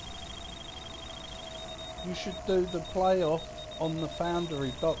 You should do the playoff on the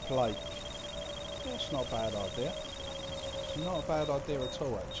Foundary dock lake. That's not a bad idea. It's not a bad idea at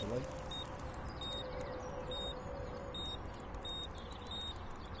all, actually.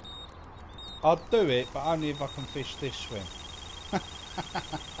 I'd do it, but only if I can fish this swim.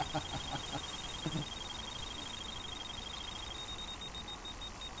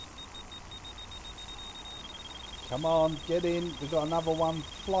 Come on, get in. We've got another one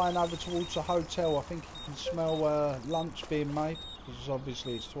flying over towards the hotel. I think you can smell lunch being made, because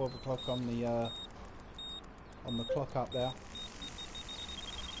obviously it's 12 o'clock on the clock up there.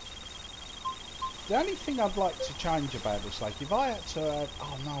 The only thing I'd like to change about this lake, if I had to...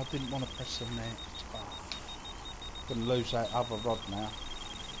 oh no, I didn't want to press the net. Oh, I'm going to lose that other rod now.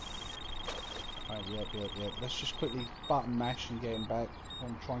 Right, yep. Let's just quickly button mash and get him back. I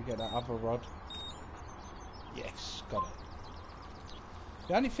want to try and get that other rod. Yes, got it.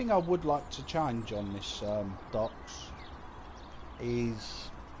 The only thing I would like to change on this docks is...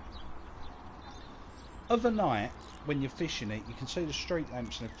 overnight, when you're fishing it, you can see the street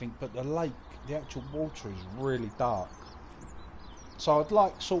lamps and everything, but the lake, the actual water is really dark. So I'd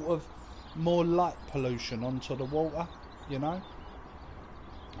like sort of more light pollution onto the water, you know.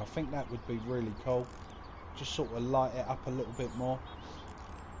 I think that would be really cool. Just sort of light it up a little bit more.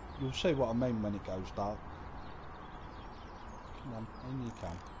 You'll see what I mean when it goes dark. Come on, in you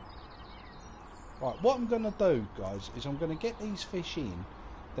come. Right, what I'm going to do, guys, is I'm going to get these fish in.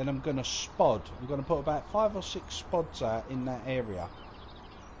 Then I'm going to spod. I'm going to put about 5 or 6 spods out in that area,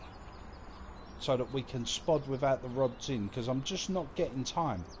 so that we can spod without the rods in, because I'm just not getting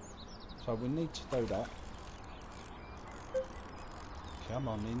time. So we need to do that. Come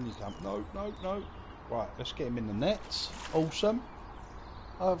on, in you come. No. Right, let's get him in the nets. Awesome.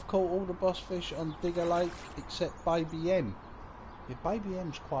 I've caught all the boss fish on Digger Lake except Baby M. Yeah, Baby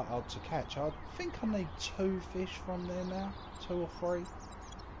M's quite hard to catch. I think I need 2 fish from there now. 2 or 3.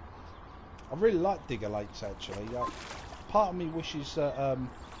 I really like Digger Lakes, actually. Part of me wishes that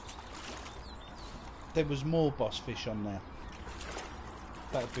there was more boss fish on there.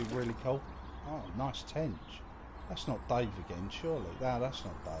 That would be really cool. Oh, nice tench. That's not Dave again, surely. No, that's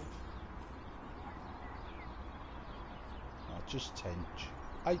not Dave. No, just tench.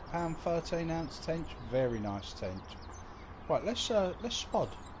 £8, 13-ounce tench. Very nice tench. Right, let's spod.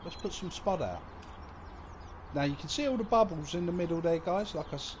 Let's put some spod out. Now you can see all the bubbles in the middle there, guys.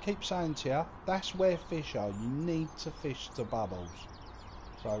 Like I keep saying to you, that's where fish are. You need to fish the bubbles.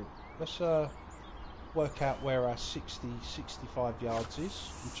 So let's work out where our 60-65 yards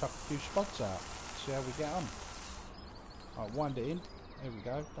is and chuck a few spots out. See how we get on. Right, wind it in. There we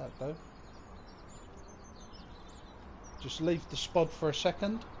go. That'll do. Just leave the spod for a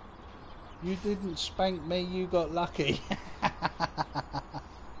second. You didn't spank me, you got lucky.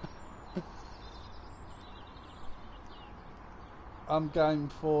 I'm going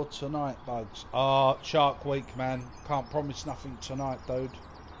for tonight, bugs. Ah, Shark Week, man. Can't promise nothing tonight, dude.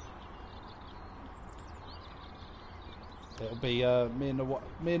 It'll be me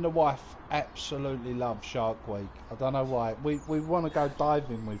and the wife absolutely love Shark Week. I don't know why. We want to go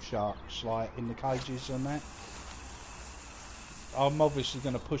diving with sharks, like in the cages and that. I'm obviously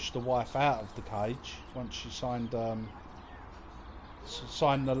going to push the wife out of the cage once she signed the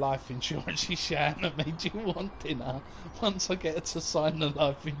life insurance. She's shouting at me, "Do you want dinner?" Once I get her to sign the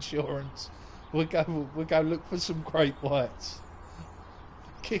life insurance, we'll go look for some great whites.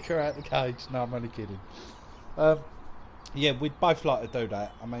 Kick her out the cage. No, I'm only kidding. Yeah, we'd both like to do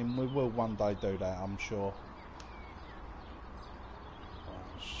that. I mean, we will one day do that, I'm sure.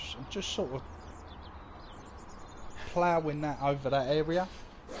 I'm just sort of ploughing that over that area.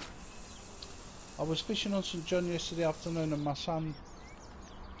 I was fishing on St John yesterday afternoon and my son...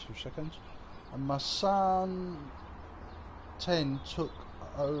 2 seconds. And my son 10 took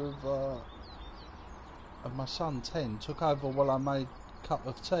over... And my son 10 took over while I made a cup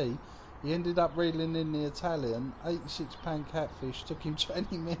of tea. He ended up reeling in the Italian. £86 catfish. Took him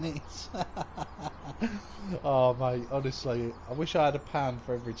 20 minutes. Oh, mate, honestly, I wish I had £1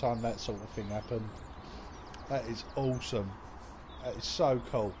 for every time that sort of thing happened. That is awesome. That is so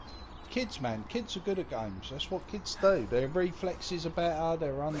cool. Kids, man, kids are good at games. That's what kids do. Their reflexes are better.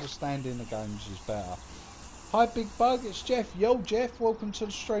 Their understanding of games is better. Hi, Big Bug. It's Jeff. Yo, Jeff. Welcome to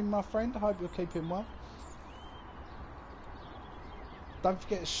the stream, my friend. I hope you're keeping well. Don't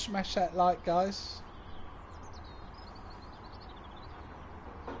forget to smash that like, guys.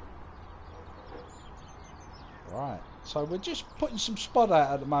 Right, so we're just putting some spot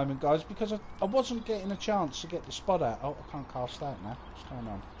out at the moment, guys, because I wasn't getting a chance to get the spot out. Oh, I can't cast that now. What's going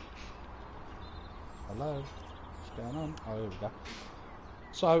on? Hello? What's going on? Oh, here we go.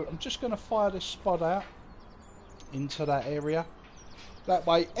 So I'm just going to fire this spot out into that area. That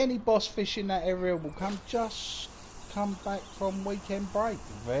way, any boss fish in that area will come back from weekend break.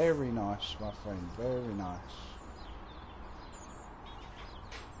 Very nice, my friend. Very nice.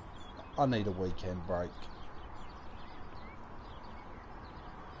 I need a weekend break.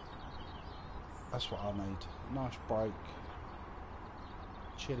 That's what I need. Nice break.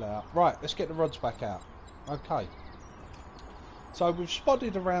 Chill out. Right, let's get the rods back out. Okay. So we've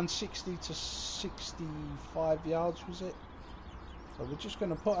spotted around 60 to 65 yards, was it? So we're just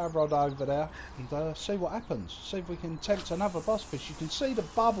going to put our rod over there and see what happens. See if we can tempt another boss fish. You can see the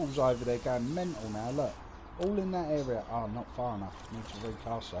bubbles over there going mental now, look. All in that area. Oh, not far enough. Need to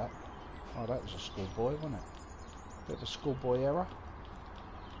recast that. Oh, that was a schoolboy, wasn't it? Bit of a schoolboy error.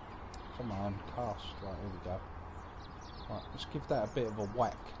 Come on, cast. Right, here we go. Right, let's give that a bit of a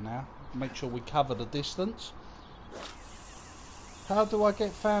whack now. Make sure we cover the distance. How do I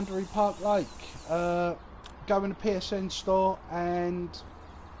get Foundry Park Lake? Go in the PSN store, and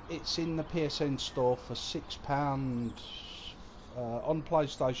it's in the PSN store for £6. On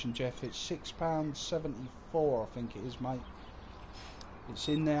PlayStation, Jeff, it's £6.74, I think it is, mate. It's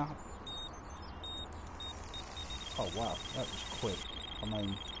in there. Oh wow, that was quick. I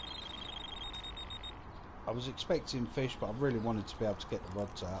mean, I was expecting fish, but I really wanted to be able to get the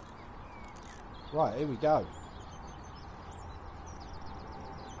rods out. Right, here we go.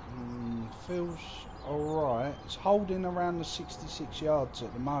 Feels alright. It's holding around the 66 yards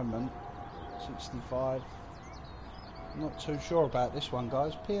at the moment. 65. I'm not too sure about this one,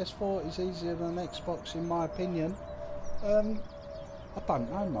 guys. PS4 is easier than Xbox in my opinion. I don't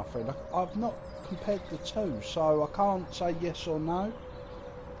know, my friend. I've not compared the two, so I can't say yes or no.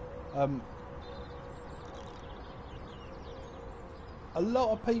 A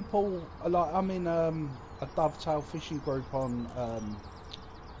lot of people, like, I'm in a dovetail fishing group on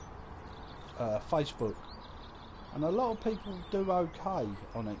Facebook, and a lot of people do okay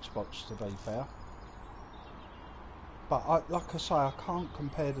on Xbox, to be fair, but like I say, I can't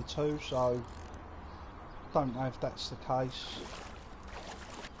compare the two, so don't know if that's the case.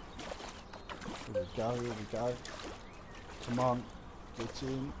 Here we go, here we go. Come on, get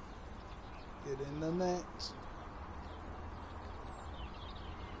in the net.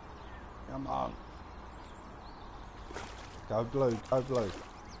 Come on. Go blue, go blue.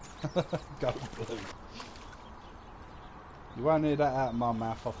 Go blue. You won't hear that out of my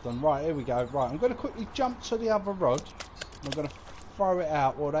mouth often. Right, here we go. Right, I'm going to quickly jump to the other rod. I'm going to throw it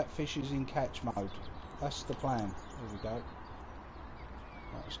out while that fish is in catch mode. That's the plan. Here we go.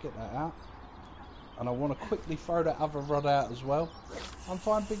 Right, let's get that out. And I want to quickly throw that other rod out as well. I'm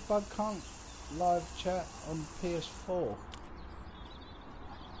fine, Big Bug can't live chat on PS4.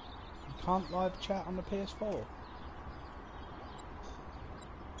 You can't live chat on the PS4?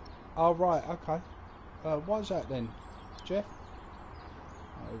 Oh, right, okay. Why is that then, Jeff?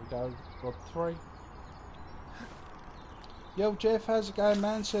 There we go, rod 3. Yo, Jeff, how's it going,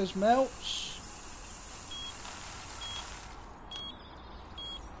 man? Says Melts.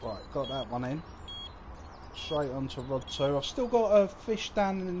 Right, got that one in. Straight onto rod 2. I've still got a fish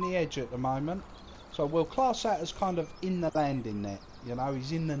down in the edge at the moment, so we'll class that as kind of in the landing net. You know,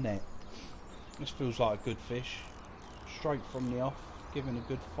 he's in the net. This feels like a good fish. Straight from the off. Giving a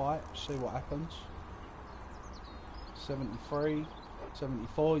good fight, see what happens. 73,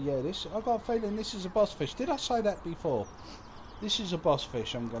 74, yeah, this, I've got a feeling this is a boss fish. Did I say that before? This is a boss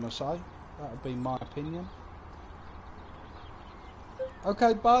fish, I'm going to say. That would be my opinion.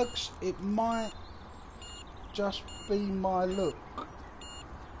 Okay, Bugs, it might just be my look.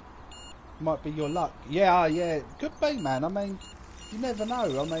 Might be your luck. Yeah, yeah, could be, man. I mean, you never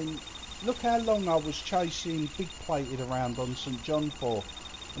know. I mean, look how long I was chasing big plated around on St John for,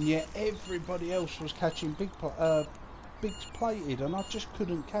 and yet everybody else was catching big plated, and I just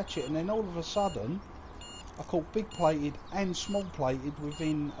couldn't catch it. And then all of a sudden, I caught big plated and small plated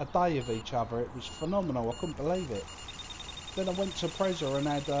within a day of each other. It was phenomenal. I couldn't believe it. Then I went to Preza and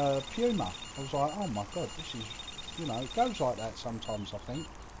had Puma. I was like, oh my god, this is, you know, it goes like that sometimes, I think.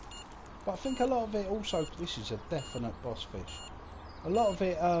 But I think a lot of it also, this is a definite boss fish. A lot of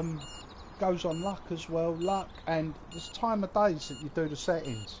it goes on luck as well, luck, and there's time of days that you do the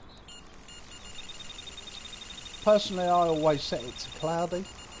settings. Personally, I always set it to cloudy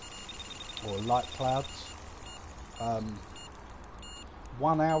or light clouds.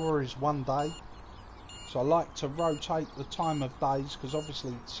 1 hour is 1 day. So I like to rotate the time of days, because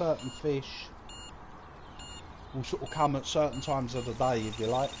obviously certain fish will sort of come at certain times of the day, if you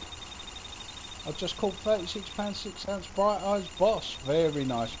like. I just caught £36 6 ounce bright eyes boss. Very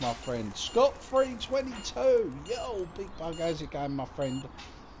nice, my friend. Scott 322. Yo, big bug, how's it going, my friend?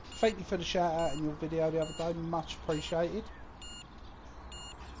 Thank you for the shout out in your video the other day, much appreciated.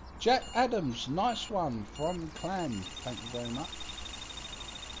 Jack Adams, nice one from Clan. Thank you very much.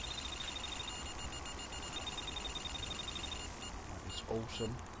 That is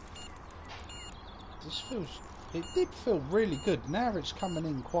awesome. This feels, it did feel really good. Now it's coming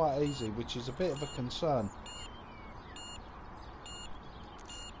in quite easy, which is a bit of a concern.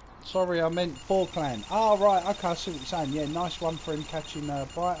 Sorry, I meant for Clan. Oh, right, okay, I see what you're saying. Yeah, nice one for him catching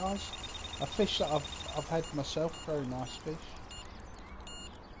bright eyes. A fish that I've had myself. Very nice fish.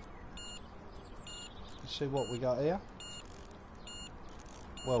 Let's see what we got here.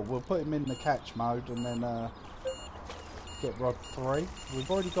 Well, we'll put him in the catch mode and then get rod 3. We've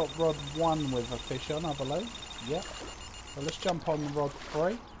already got rod 1 with a fish on, I believe. Yep. So let's jump on the rod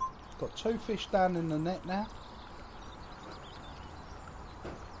 3. Got 2 fish down in the net now.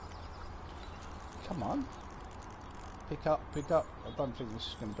 Come on. Pick up, pick up. I don't think this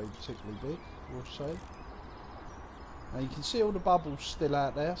is going to be particularly big. We'll see. Now you can see all the bubbles still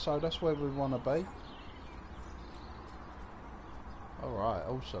out there, so that's where we want to be. Alright,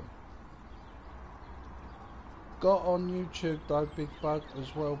 awesome. Got on YouTube though, big bug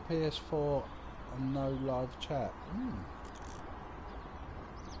as well. PS4 and no live chat.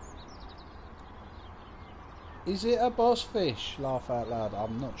 Is it a boss fish? Laugh out loud.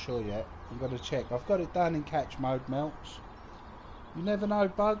 I'm not sure yet. I'm going to check. I've got it down in catch mode, Melts. You never know,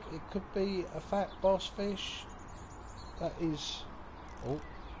 bug. It could be a fat boss fish that is,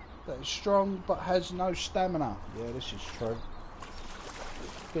 that is strong but has no stamina. Yeah, this is true.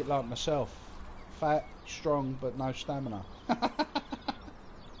 A bit like myself. Fat, strong but no stamina.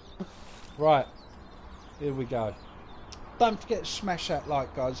 Right. Here we go. Don't forget to smash that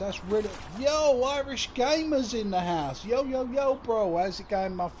like, guys. That's really... Yo, Irish Gamers in the house. Yo, yo, yo, bro. How's it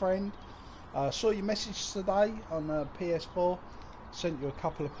going, my friend? Saw your message today on PS4. Sent you a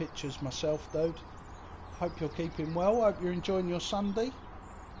couple of pictures myself, dude. Hope you're keeping well. Hope you're enjoying your Sunday.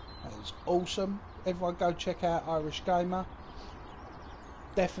 That is awesome. Everyone go check out Irish Gamer.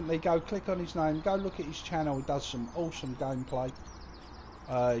 Definitely go click on his name. Go look at his channel. He does some awesome gameplay.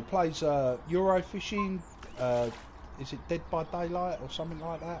 He plays Eurofishing. Is it Dead by Daylight or something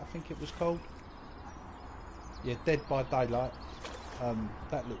like that? I think it was called. Yeah, Dead by Daylight.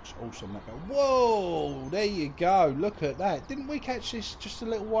 That looks awesome. That guy. Whoa! There you go. Look at that. Didn't we catch this just a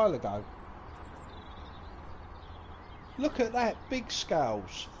little while ago? Look at that. Big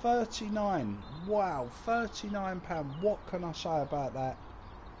scales. 39. Wow. £39. What can I say about that?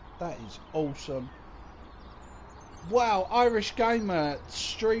 That is awesome. Wow. Irish Gamer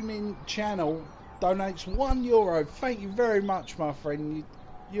streaming channel donates €1. Thank you very much, my friend.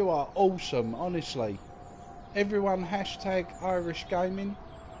 You are awesome, honestly. Everyone hashtag Irish Gaming.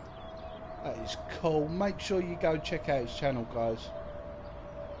 That is cool. Make sure you go check out his channel, guys.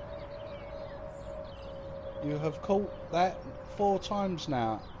 You have caught that 4 times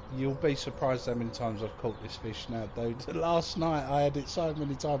now. You'll be surprised how many times I've caught this fish now, dude. Last night I had it so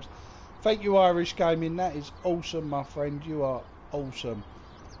many times. Thank you, Irish Gaming. That is awesome, my friend. You are awesome.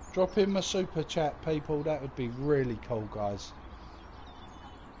 Drop in my super chat, people. That would be really cool, guys.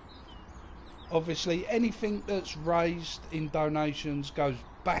 Obviously, anything that's raised in donations goes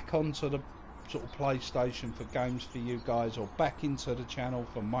back onto the sort of PlayStation for games for you guys, or back into the channel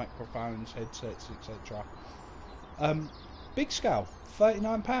for microphones, headsets, etc. Big scale,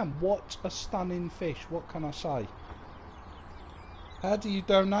 £39. What a stunning fish. What can I say? How do you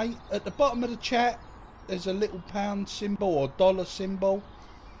donate? At the bottom of the chat, there's a little pound symbol or dollar symbol.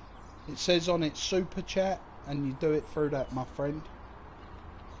 It says on it super chat, and you do it through that, my friend.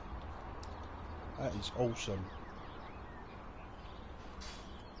 That is awesome.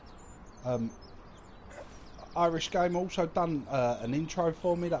 Irish Game also done an intro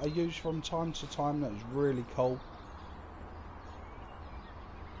for me that I use from time to time. That is really cool.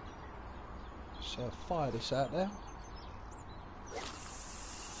 So fire this out there.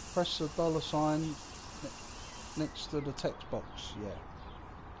 Press the $sign next to the text box. Yeah,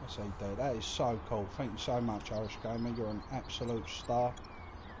 that's how you do it. That is so cool. Thank you so much, Irish Gamer. You're an absolute star.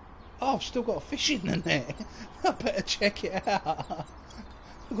 Oh, I've still got a fish in the net. I better check it out.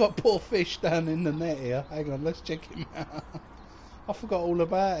 I've got a poor fish down in the net here. Hang on, let's check him out. I forgot all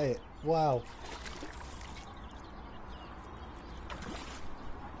about it. Wow.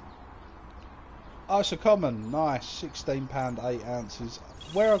 Oh, it's a common. Nice. £16, 8 ounces.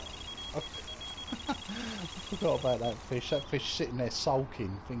 Where I forgot about that fish. That fish sitting there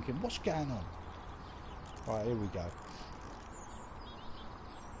sulking, thinking, what's going on? Right, here we go.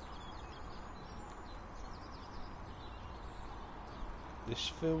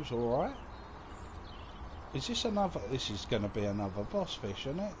 This feels alright. Is this another? This is going to be another boss fish,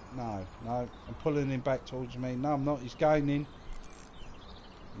 isn't it? No, no. I'm pulling him back towards me. No, I'm not. He's gaining.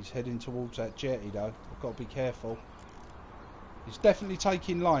 He's heading towards that jetty, though. I've got to be careful. He's definitely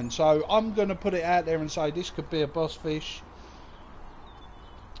taking line. So I'm going to put it out there and say this could be a boss fish.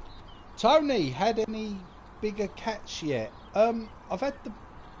 Tony, had any bigger cats yet? I've had the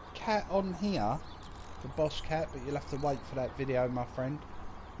cat on here, the boss cat, but you'll have to wait for that video, my friend.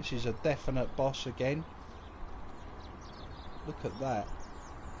 This is a definite boss again. Look at that.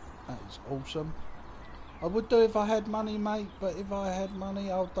 That is awesome. I would do if I had money, mate, but if I had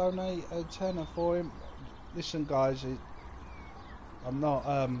money, I'll donate a tenner for him. Listen, guys, I'm not,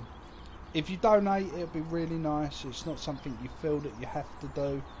 if you donate, it'll be really nice. It's not something you feel that you have to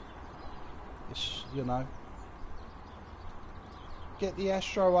do. It's, you know. Get the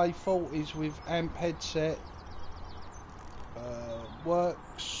Astro A40s with amp headset.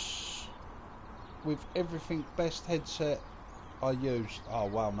 Works with everything, best headset I used. Oh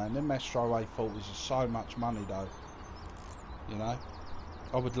wow, man, them Astro A40s are so much money though. You know,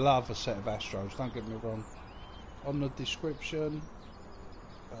 I would love a set of Astros, don't get me wrong. On the description,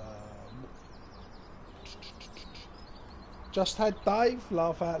 just had Dave,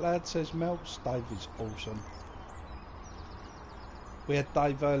 laugh out loud, says Melts. Dave is awesome. We had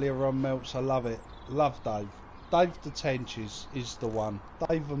Dave earlier on, Melts. I love it. Love Dave. Dave the Tench is the one.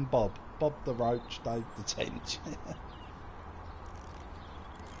 Dave and Bob. Bob the Roach, Dave the Tench.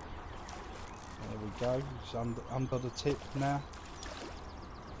 There we go. It's under the tip now.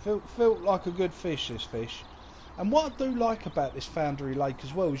 Felt like a good fish, this fish. And what I do like about this Foundary Lake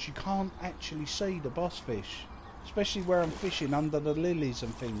as well is you can't actually see the boss fish. Especially where I'm fishing under the lilies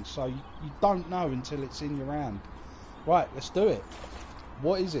and things. So you don't know until it's in your hand. Right, let's do it.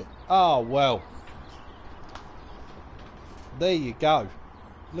 What is it? Oh, well. There you go.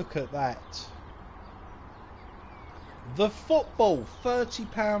 Look at that. The football,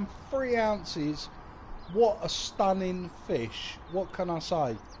 £30, 3 ounces. What a stunning fish. What can I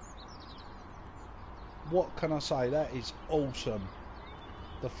say? What can I say? That is awesome.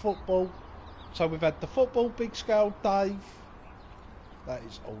 The football. So we've had the football, big scale, Dave. That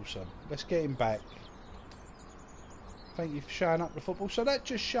is awesome. Let's get him back. Thank you for showing up the football. So that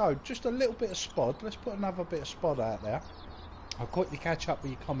just showed just a little bit of spod. Let's put another bit of spod out there. I'll quickly catch up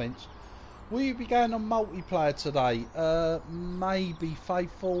with your comments. Will you be going on multiplayer today? Maybe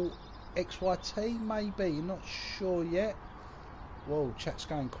Faithful XYT, maybe. Not sure yet. Whoa, chat's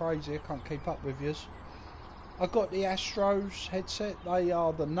going crazy. I can't keep up with yous. I got the Astros headset. They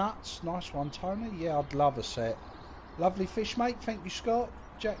are the nuts. Nice one, Tony. Yeah, I'd love a set. Lovely fish, mate. Thank you, Scott.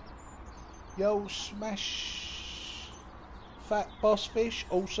 Jack. Yo, smash. Fat boss fish.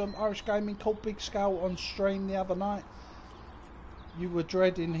 Awesome. Irish Gaming called Big Scale on stream the other night. You were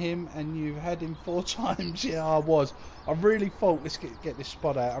dreading him and you had him 4 times. Yeah, I was. I really thought, let's get this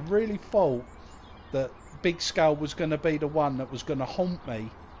spot out. I really thought that Big Scale was going to be the one that was going to haunt me,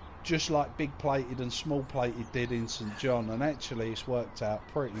 just like Big Plated and Small Plated did in St John, and actually it's worked out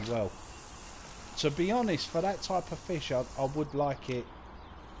pretty well. To be honest, for that type of fish, I would like it.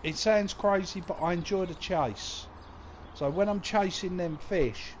 It sounds crazy, but I enjoy the chase. So when I'm chasing them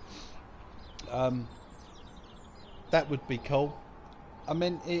fish, that would be cool. I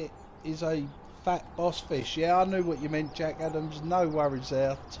mean, it is a fat boss fish. Yeah, I knew what you meant, Jack Adams. No worries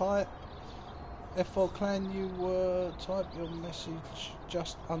there. Type F4 Clan, you type your message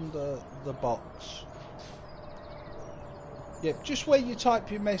just under the box. Yep, just where you type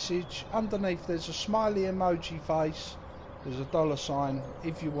your message, underneath there's a smiley emoji face. There's a $sign.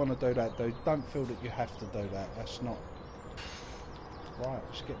 If you want to do that, dude, don't feel that you have to do that. That's not... Right,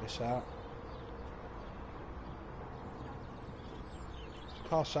 let's get this out.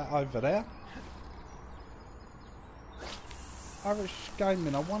 Pass that over there. Irish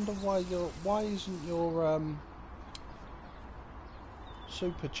Gaming, I wonder why isn't your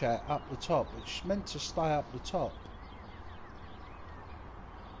super chat up the top? It's meant to stay up the top.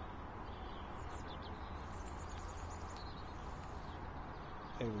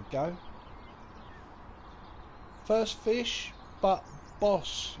 Here we go. First fish, but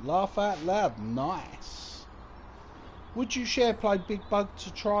boss. Laugh out loud. Nice. Would you share play Big Bug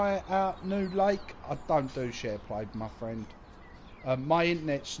to try out new lake? I don't do share play, my friend. My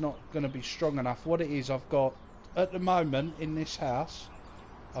internet's not going to be strong enough. What it is, I've got, at the moment in this house,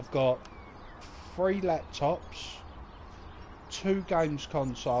 I've got 3 laptops, 2 games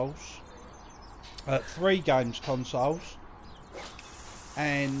consoles, 3 games consoles,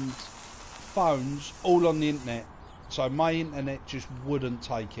 and phones all on the internet. So my internet just wouldn't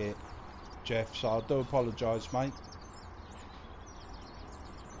take it, Jeff, so I do apologise, mate.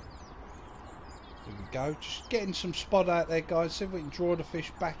 There we go, just getting some spot out there, guys. See if we can draw the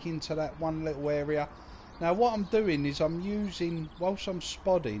fish back into that one little area. Now what I'm doing is I'm using, whilst I'm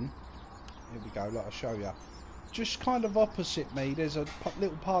spodding, here we go, like I'll show you, just kind of opposite me there's a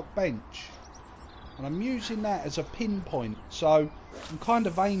little park bench, and I'm using that as a pinpoint, so I'm kind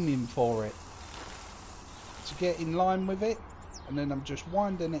of aiming for it to get in line with it, and then I'm just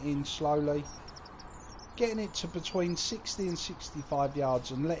winding it in slowly, getting it to between 60 and 65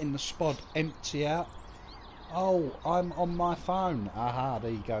 yards and letting the spod empty out. Oh, I'm on my phone. Aha,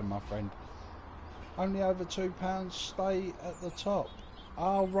 there you go, my friend. Only over £2, stay at the top.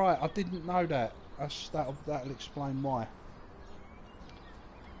 Oh right, I didn't know that. That'll explain why.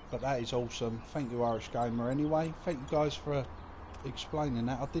 But that is awesome. Thank you, Irish Gamer, anyway. Thank you guys for explaining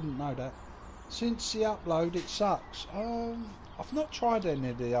that. I didn't know that. Since the upload, it sucks. I've not tried any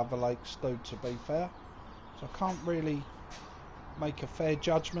of the other lakes, though, to be fair. So I can't really make a fair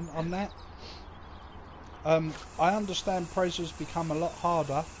judgment on that. I understand Prezza's become a lot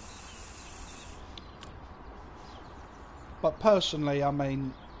harder. But personally, I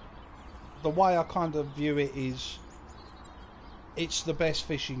mean, the way I kind of view it is, it's the best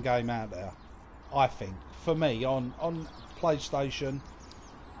fishing game out there, I think. For me, on PlayStation,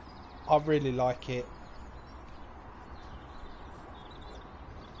 I really like it.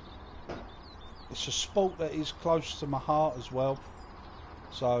 It's a sport that is close to my heart as well,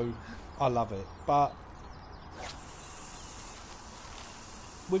 so I love it. But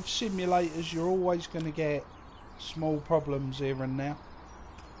with simulators, you're always going to get small problems here and there.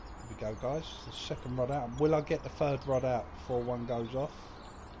 Here we go, guys. The second rod out. Will I get the third rod out before one goes off?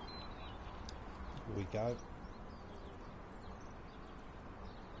 Here we go.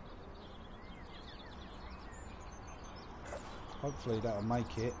 Hopefully that'll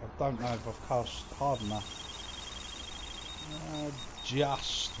make it. I don't know if I've cast hard enough.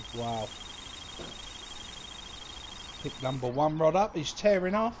 Just. Wow. Pick number 1 rod up. He's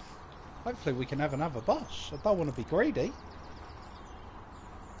tearing off. Hopefully we can have another boss. I don't want to be greedy.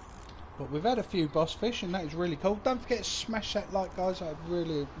 But we've had a few boss fish and that is really cool. Don't forget to smash that like, guys. That would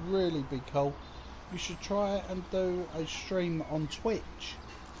really, really be cool. You should try and do a stream on Twitch.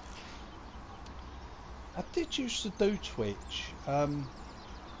 I did used to do Twitch. And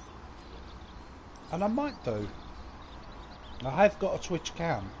I might do. I have got a Twitch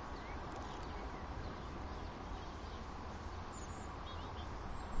account.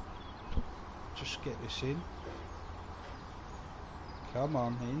 Just get this in. Come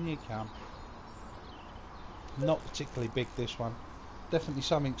on, in you come. Not particularly big, this one. Definitely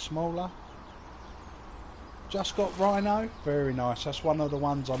something smaller. Just got rhino. Very nice. That's one of the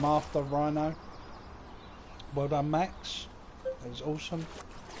ones I'm after, rhino. Well done, Max. That was awesome.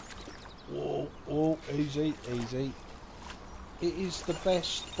 Whoa, whoa, easy, easy. It is the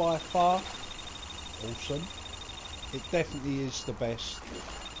best by far. Awesome. It definitely is the best.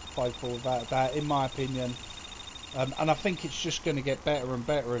 Faithful without that, in my opinion. And I think it's just going to get better and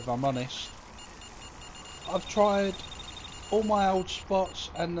better, if I'm honest. I've tried all my old spots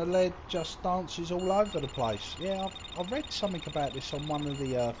and the lead just dances all over the place. Yeah, I've read something about this on one of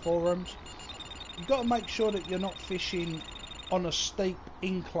the forums. You've got to make sure that you're not fishing on a steep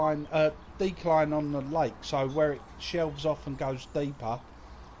decline on the lake, so where it shelves off and goes deeper.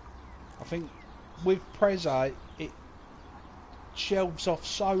 I think with Prezza, it shelves off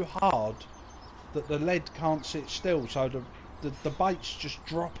so hard that the lead can't sit still, so the bait's just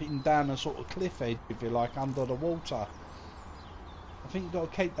dropping down a sort of cliff edge, if you like, under the water. I think you've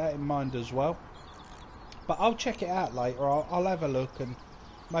got to keep that in mind as well. But I'll check it out later. I'll have a look and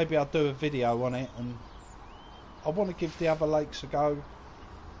maybe I'll do a video on it, and I want to give the other lakes a go.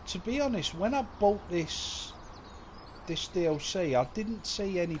 To be honest, when I bought this DLC, I didn't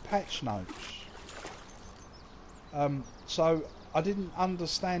see any patch notes. So I didn't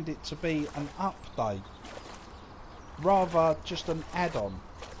understand it to be an update, rather just an add-on.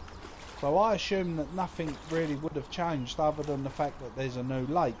 So I assume that nothing really would have changed other than the fact that there's a new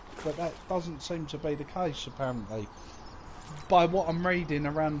lake, but that doesn't seem to be the case apparently, by what I'm reading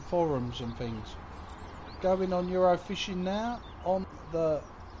around forums and things. Going on Euro fishing now on the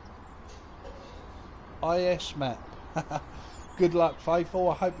IS map. Good luck, Faithful.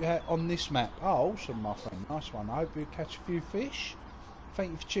 I hope you're on this map. Oh, awesome, my friend. Nice one. I hope you catch a few fish.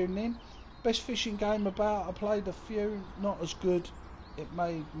 Thank you for tuning in. Best fishing game about. I played a few. Not as good. It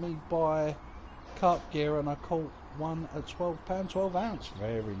made me buy carp gear and I caught one at £12, 12 ounce.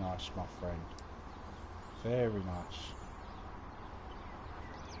 Very nice, my friend. Very nice.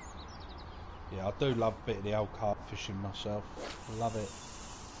 Yeah, I do love a bit of the old carp fishing myself. Love it.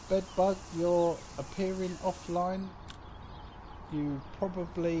 Bedbug, you're appearing offline. You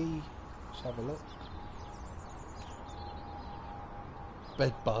probably... Let's have a look.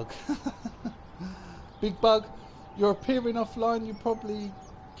 Bedbug. Big Bug, you're appearing offline. You probably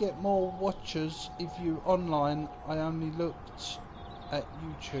get more watchers if you online. I only looked at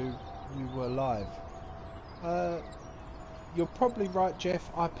YouTube. You were live. You're probably right, Jeff.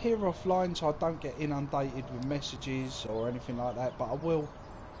 I appear offline so I don't get inundated with messages or anything like that, but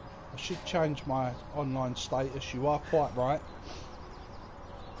I should change my online status. You are quite right.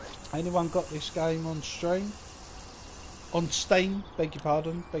 Anyone got this game on stream? On Steam, beg your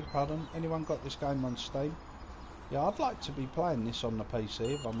pardon. Anyone got this game on Steam? Yeah, I'd like to be playing this on the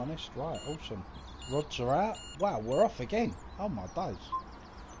PC if I'm honest. Right, awesome. Rods are out. Wow, we're off again. Oh my days.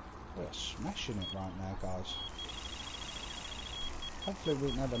 We're smashing it right now, guys. Hopefully we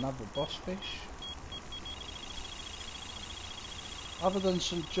can have another boss fish. Other than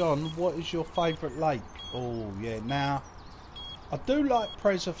St John, what is your favourite lake? Oh yeah, now I do like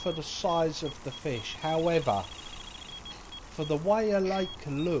Preza for the size of the fish. However, for the way a lake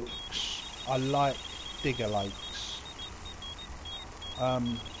looks, I like Digger Lakes.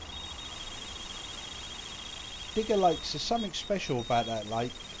 Digger Lakes, there's something special about that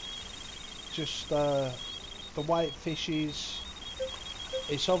lake. Just the way it fishes.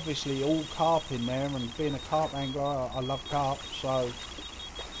 It's obviously all carp in there, and being a carp angler, I love carp, so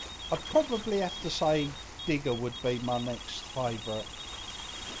I'd probably have to say Digger would be my next favourite.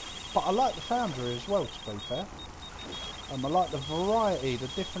 But I like the Foundry as well, to be fair. I like the variety, the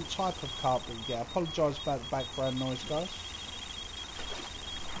different type of carp that you get. I apologise about the background noise, guys.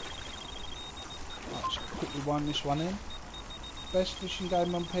 Let's quickly wind this one in. Best fishing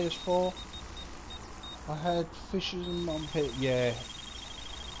game on PS4. I had fishing on PS4. Yeah.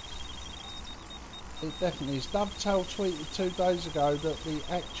 It definitely is. Dovetail tweeted 2 days ago that the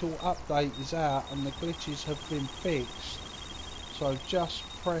actual update is out and the glitches have been fixed. So just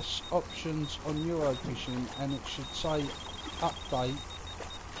press options on Eurofishing and it should say update.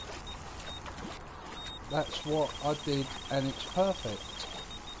 That's what I did and it's perfect.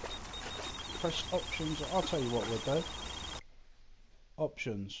 Press options. I'll tell you what we'll do.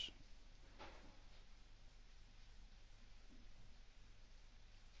 Options.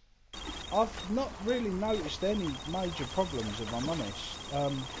 I've not really noticed any major problems, if I'm honest.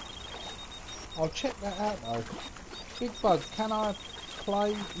 I'll check that out though. Big Bug, can I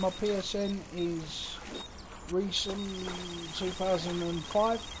play? My PSN is recent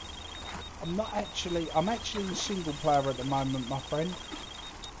 2005. I'm actually in single player at the moment, my friend.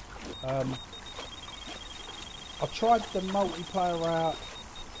 I tried the multiplayer out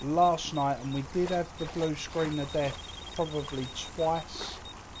last night and we did have the blue screen of death probably twice,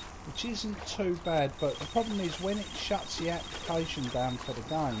 which isn't too bad, but the problem is when it shuts the application down for the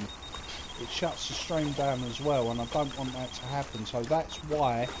game, it shuts the stream down as well, and I don't want that to happen, so that's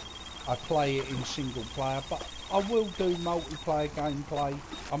why I play it in single player. But I will do multiplayer gameplay.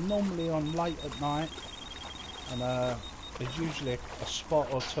 I'm normally on late at night, and there's usually a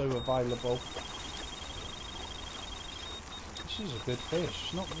spot or two available. This is a good fish.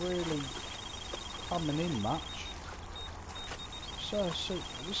 It's not really coming in much. So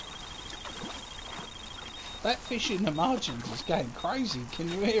this, that fish in the margins is going crazy. Can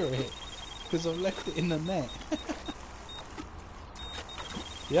you hear it? Because I've left it in the net.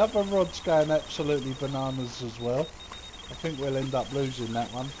 The other rod's going absolutely bananas as well. I think we'll end up losing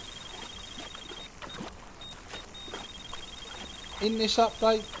that one. In this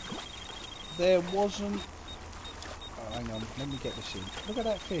update, there wasn't... Oh, hang on, let me get this in. Look at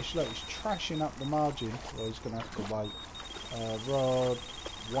that fish. Look, it's trashing up the margin. Well, he's going to have to wait. Rod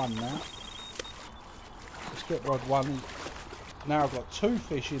 1 now. Let's get rod 1. Now I've got 2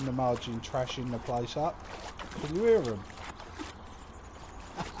 fish in the margin trashing the place up. Can you hear them?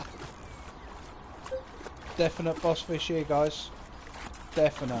 Definite boss fish here, guys.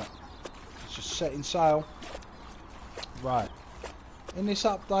 Definite. It's just setting sail. Right. In this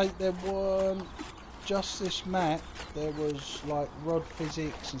update, there weren't just this map. There was like rod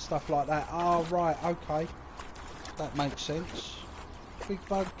physics and stuff like that. Oh, right. Okay. That makes sense. Big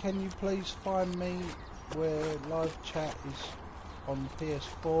Bug, can you please find me where live chat is on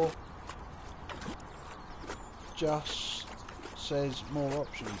PS4? Just says more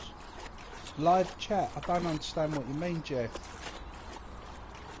options. Live chat? I don't understand what you mean, Jeff.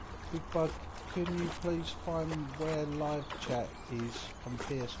 Big Bug, can you please find where live chat is on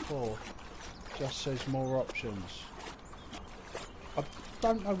PS4? Just says more options. I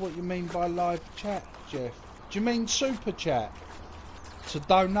don't know what you mean by live chat, Jeff. Do you mean super chat? To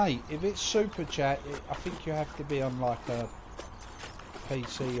donate? If it's super chat, I think you have to be on like a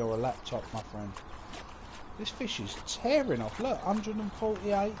PC or a laptop, my friend. This fish is tearing off. Look,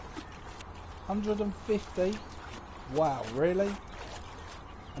 148, 150. Wow, really?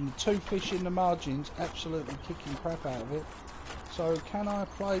 And the two fish in the margins absolutely kicking crap out of it. So can I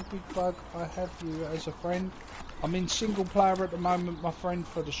play Big Bug? I have you as a friend. I'm in single player at the moment, my friend,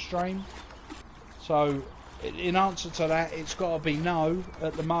 for the stream. So in answer to that, it's got to be no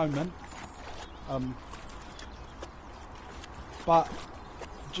at the moment. But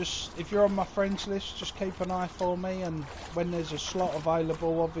just if you're on my friends list, just keep an eye for me, and when there's a slot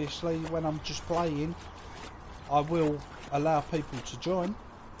available, obviously when I'm just playing, I will allow people to join,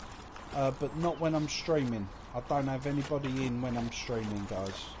 but not when I'm streaming. I don't have anybody in when I'm streaming,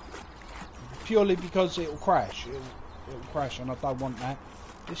 guys, purely because it'll crash. It'll crash, and I don't want that.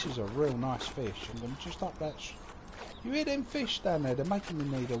 This is a real nice fish. I'm going to just up that. You hear them fish down there? They're making me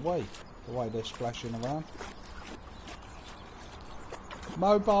need a wee, the way they're splashing around.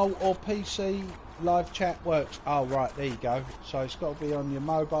 Mobile or PC live chat works. Oh right, there you go. So it's got to be on your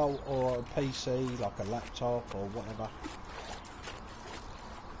mobile or a PC, like a laptop or whatever.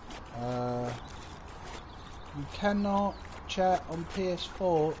 You cannot chat on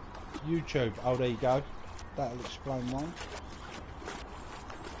PS4 YouTube. Oh, there you go. That'll explain why.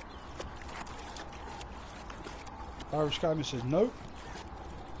 Irish Gamer says nope.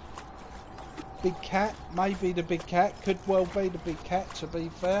 Big cat, maybe the big cat, could well be the big cat, to be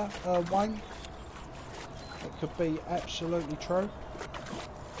fair, Wayne. It could be absolutely true.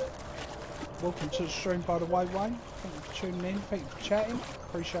 Welcome to the stream, by the way, Wayne. Thank you for tuning in, thank you for chatting,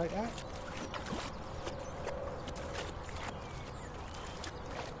 appreciate that.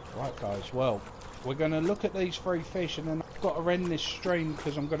 Right guys, well, we're going to look at these three fish, and then I've got to end this stream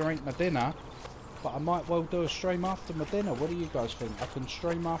because I'm going to eat my dinner. But I might well do a stream after my dinner. What do you guys think? I can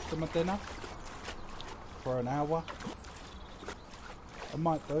stream after my dinner for an hour. I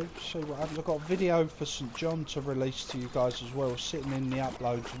might do, see what happens. I've got a video for St. John to release to you guys as well, sitting in the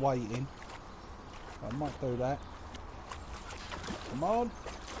uploads waiting. I might do that. Come on.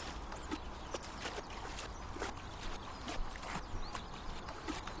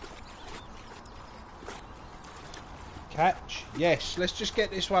 Catch. Yes, let's just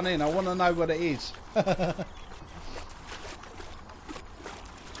get this one in. I want to know what it is.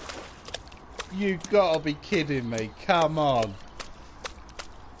 You gotta be kidding me. Come on.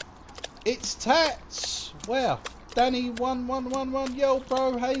 It's Tats. Well, Danny1111. Yo,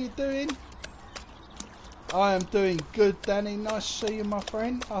 bro, how you doing? I am doing good, Danny. Nice to see you, my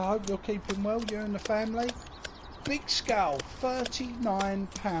friend. I hope you're keeping well, you and the family. Big scale,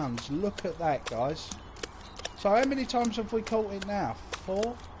 £39. Look at that, guys. So how many times have we caught it now?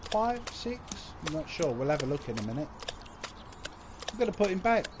 4, 5, 6? I'm not sure. We'll have a look in a minute. I'm going to put him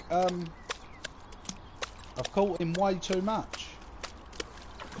back. I've caught him way too much.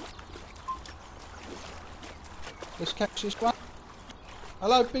 Let's catch this one.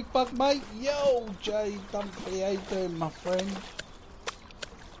 Hello, Big Bug, mate. Yo, Jay Dumpy. How you doing, my friend?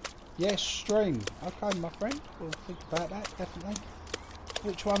 Yes, stream. Okay, my friend. We'll think about that, definitely.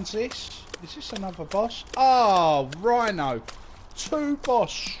 Which one's this? Is this another boss? Oh, rhino. 2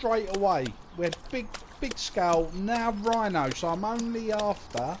 boss straight away. We had big scale, now rhino. So I'm only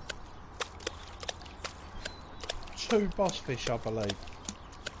after 2 boss fish, I believe.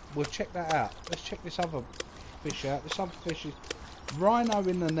 We'll check that out. Let's check this other fish out. This other fish is rhino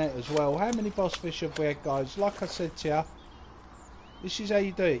in the net as well. How many boss fish have we had, guys? Like I said to you, this is how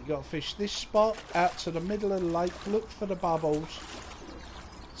you do it. You got to fish this spot out to the middle of the lake. Look for the bubbles.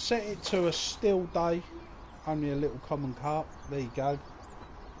 Set it to a still day. Only a little common carp. There you go.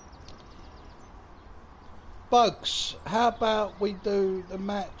 Bugs, how about we do the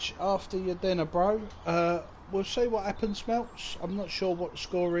match after your dinner, bro? We'll see what happens, Melts. I'm not sure what the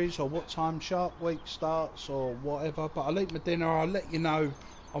score is or what time Shark Week starts or whatever, but I'll eat my dinner. I'll let you know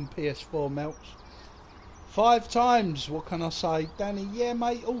on PS4, Melts. 5 times, what can I say? Danny, yeah,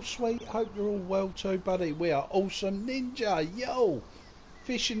 mate, all sweet. Hope you're all well too, buddy. We are awesome. Ninja, yo!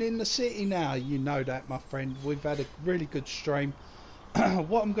 Fishing in the city now. You know that, my friend. We've had a really good stream.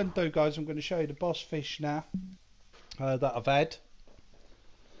 What I'm going to do, guys, I'm going to show you the boss fish now that I've had.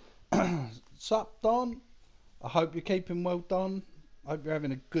 Sup, Don? I hope you're keeping well, Don. I hope you're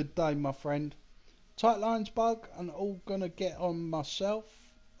having a good day, my friend. Tight lines, Bug, and all going to get on myself.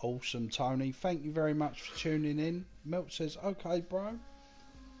 Awesome, Tony. Thank you very much for tuning in. Melt says, okay, bro.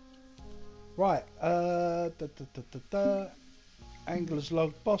 Right. angler's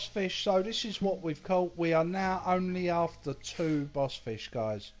log boss fish. So this is what we've caught. We are now only after 2 boss fish,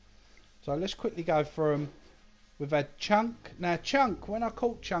 guys. So let's quickly go through them. We've had Chunk. Now Chunk, when I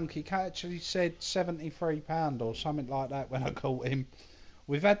caught Chunk, he actually said £73 or something like that when I caught him.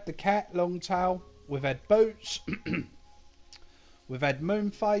 We've had the cat, Longtail. We've had Boots. We've had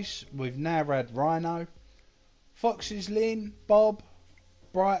Moonface. We've now had Rhino. Fox's Lynn, Bob,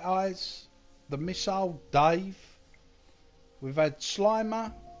 Bright Eyes, the Missile, Dave. We've had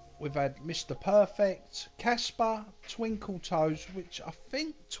Slimer. We've had Mr. Perfect, Casper, Twinkle Toes, which I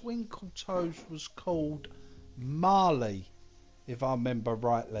think Twinkle Toes was called Marley, if I remember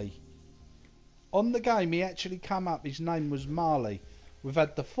rightly. On the game, he actually come up, his name was Marley. We've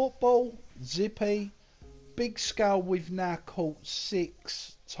had the Football, Zippy, Big Scale. We've now caught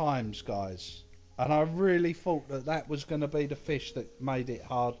 6 times, guys. And I really thought that that was going to be the fish that made it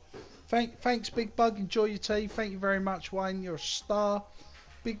hard. Thanks, Big Bug. Enjoy your tea. Thank you very much, Wayne. You're a star.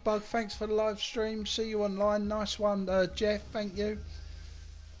 Big Bug, thanks for the live stream. See you online. Nice one, Jeff. Thank you.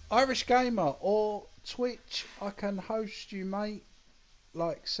 Irish Gamer or Twitch, I can host you, mate.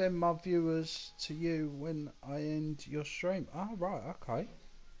 Like, send my viewers to you when I end your stream. Oh, right, okay.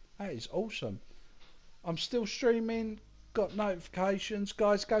 That is awesome. I'm still streaming. Got notifications.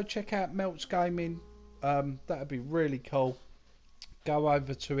 Guys, go check out Melts Gaming. That'd be really cool. Go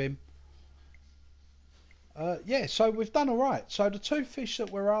over to him. Yeah, so we've done alright. So the 2 fish that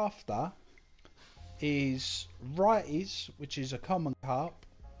we're after is Righties, which is a common carp,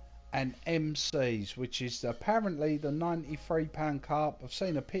 and MCs, which is apparently the £93 carp. I've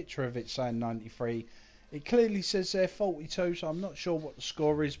seen a picture of it saying 93. It clearly says there 42, so I'm not sure what the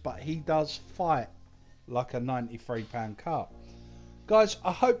score is, but he does fight like a £93 carp. Guys,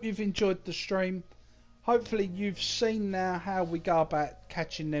 I hope you've enjoyed the stream. Hopefully you've seen now how we go about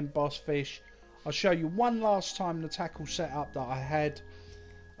catching them boss fish. I'll show you one last time the tackle setup that I had.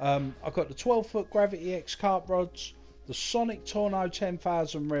 I've got the 12-foot Gravity X carp rods, the Sonic Torno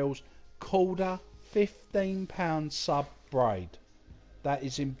 10,000 reels, Calder 15-pound sub braid. That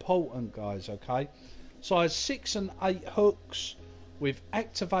is important, guys, okay? Size 6 and 8 hooks with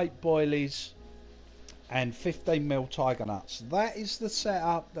Activate boilies and 15mm tiger nuts. That is the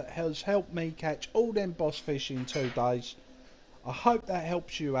setup that has helped me catch all them boss fish in 2 days. I hope that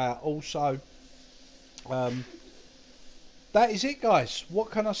helps you out also. That is it, guys.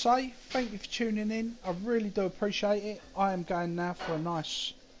 What can I say? Thank you for tuning in. I really do appreciate it. I am going now for a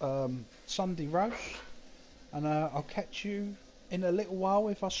nice Sunday roast, and I'll catch you in a little while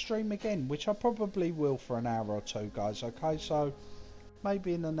if I stream again, which I probably will for an hour or 2, guys. Okay, so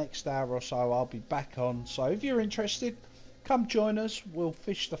maybe in the next hour or so I'll be back on. So if you're interested, come join us. We'll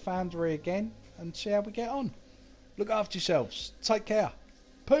fish the Foundary again and see how we get on. Look after yourselves. Take care.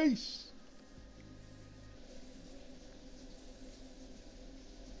 Peace.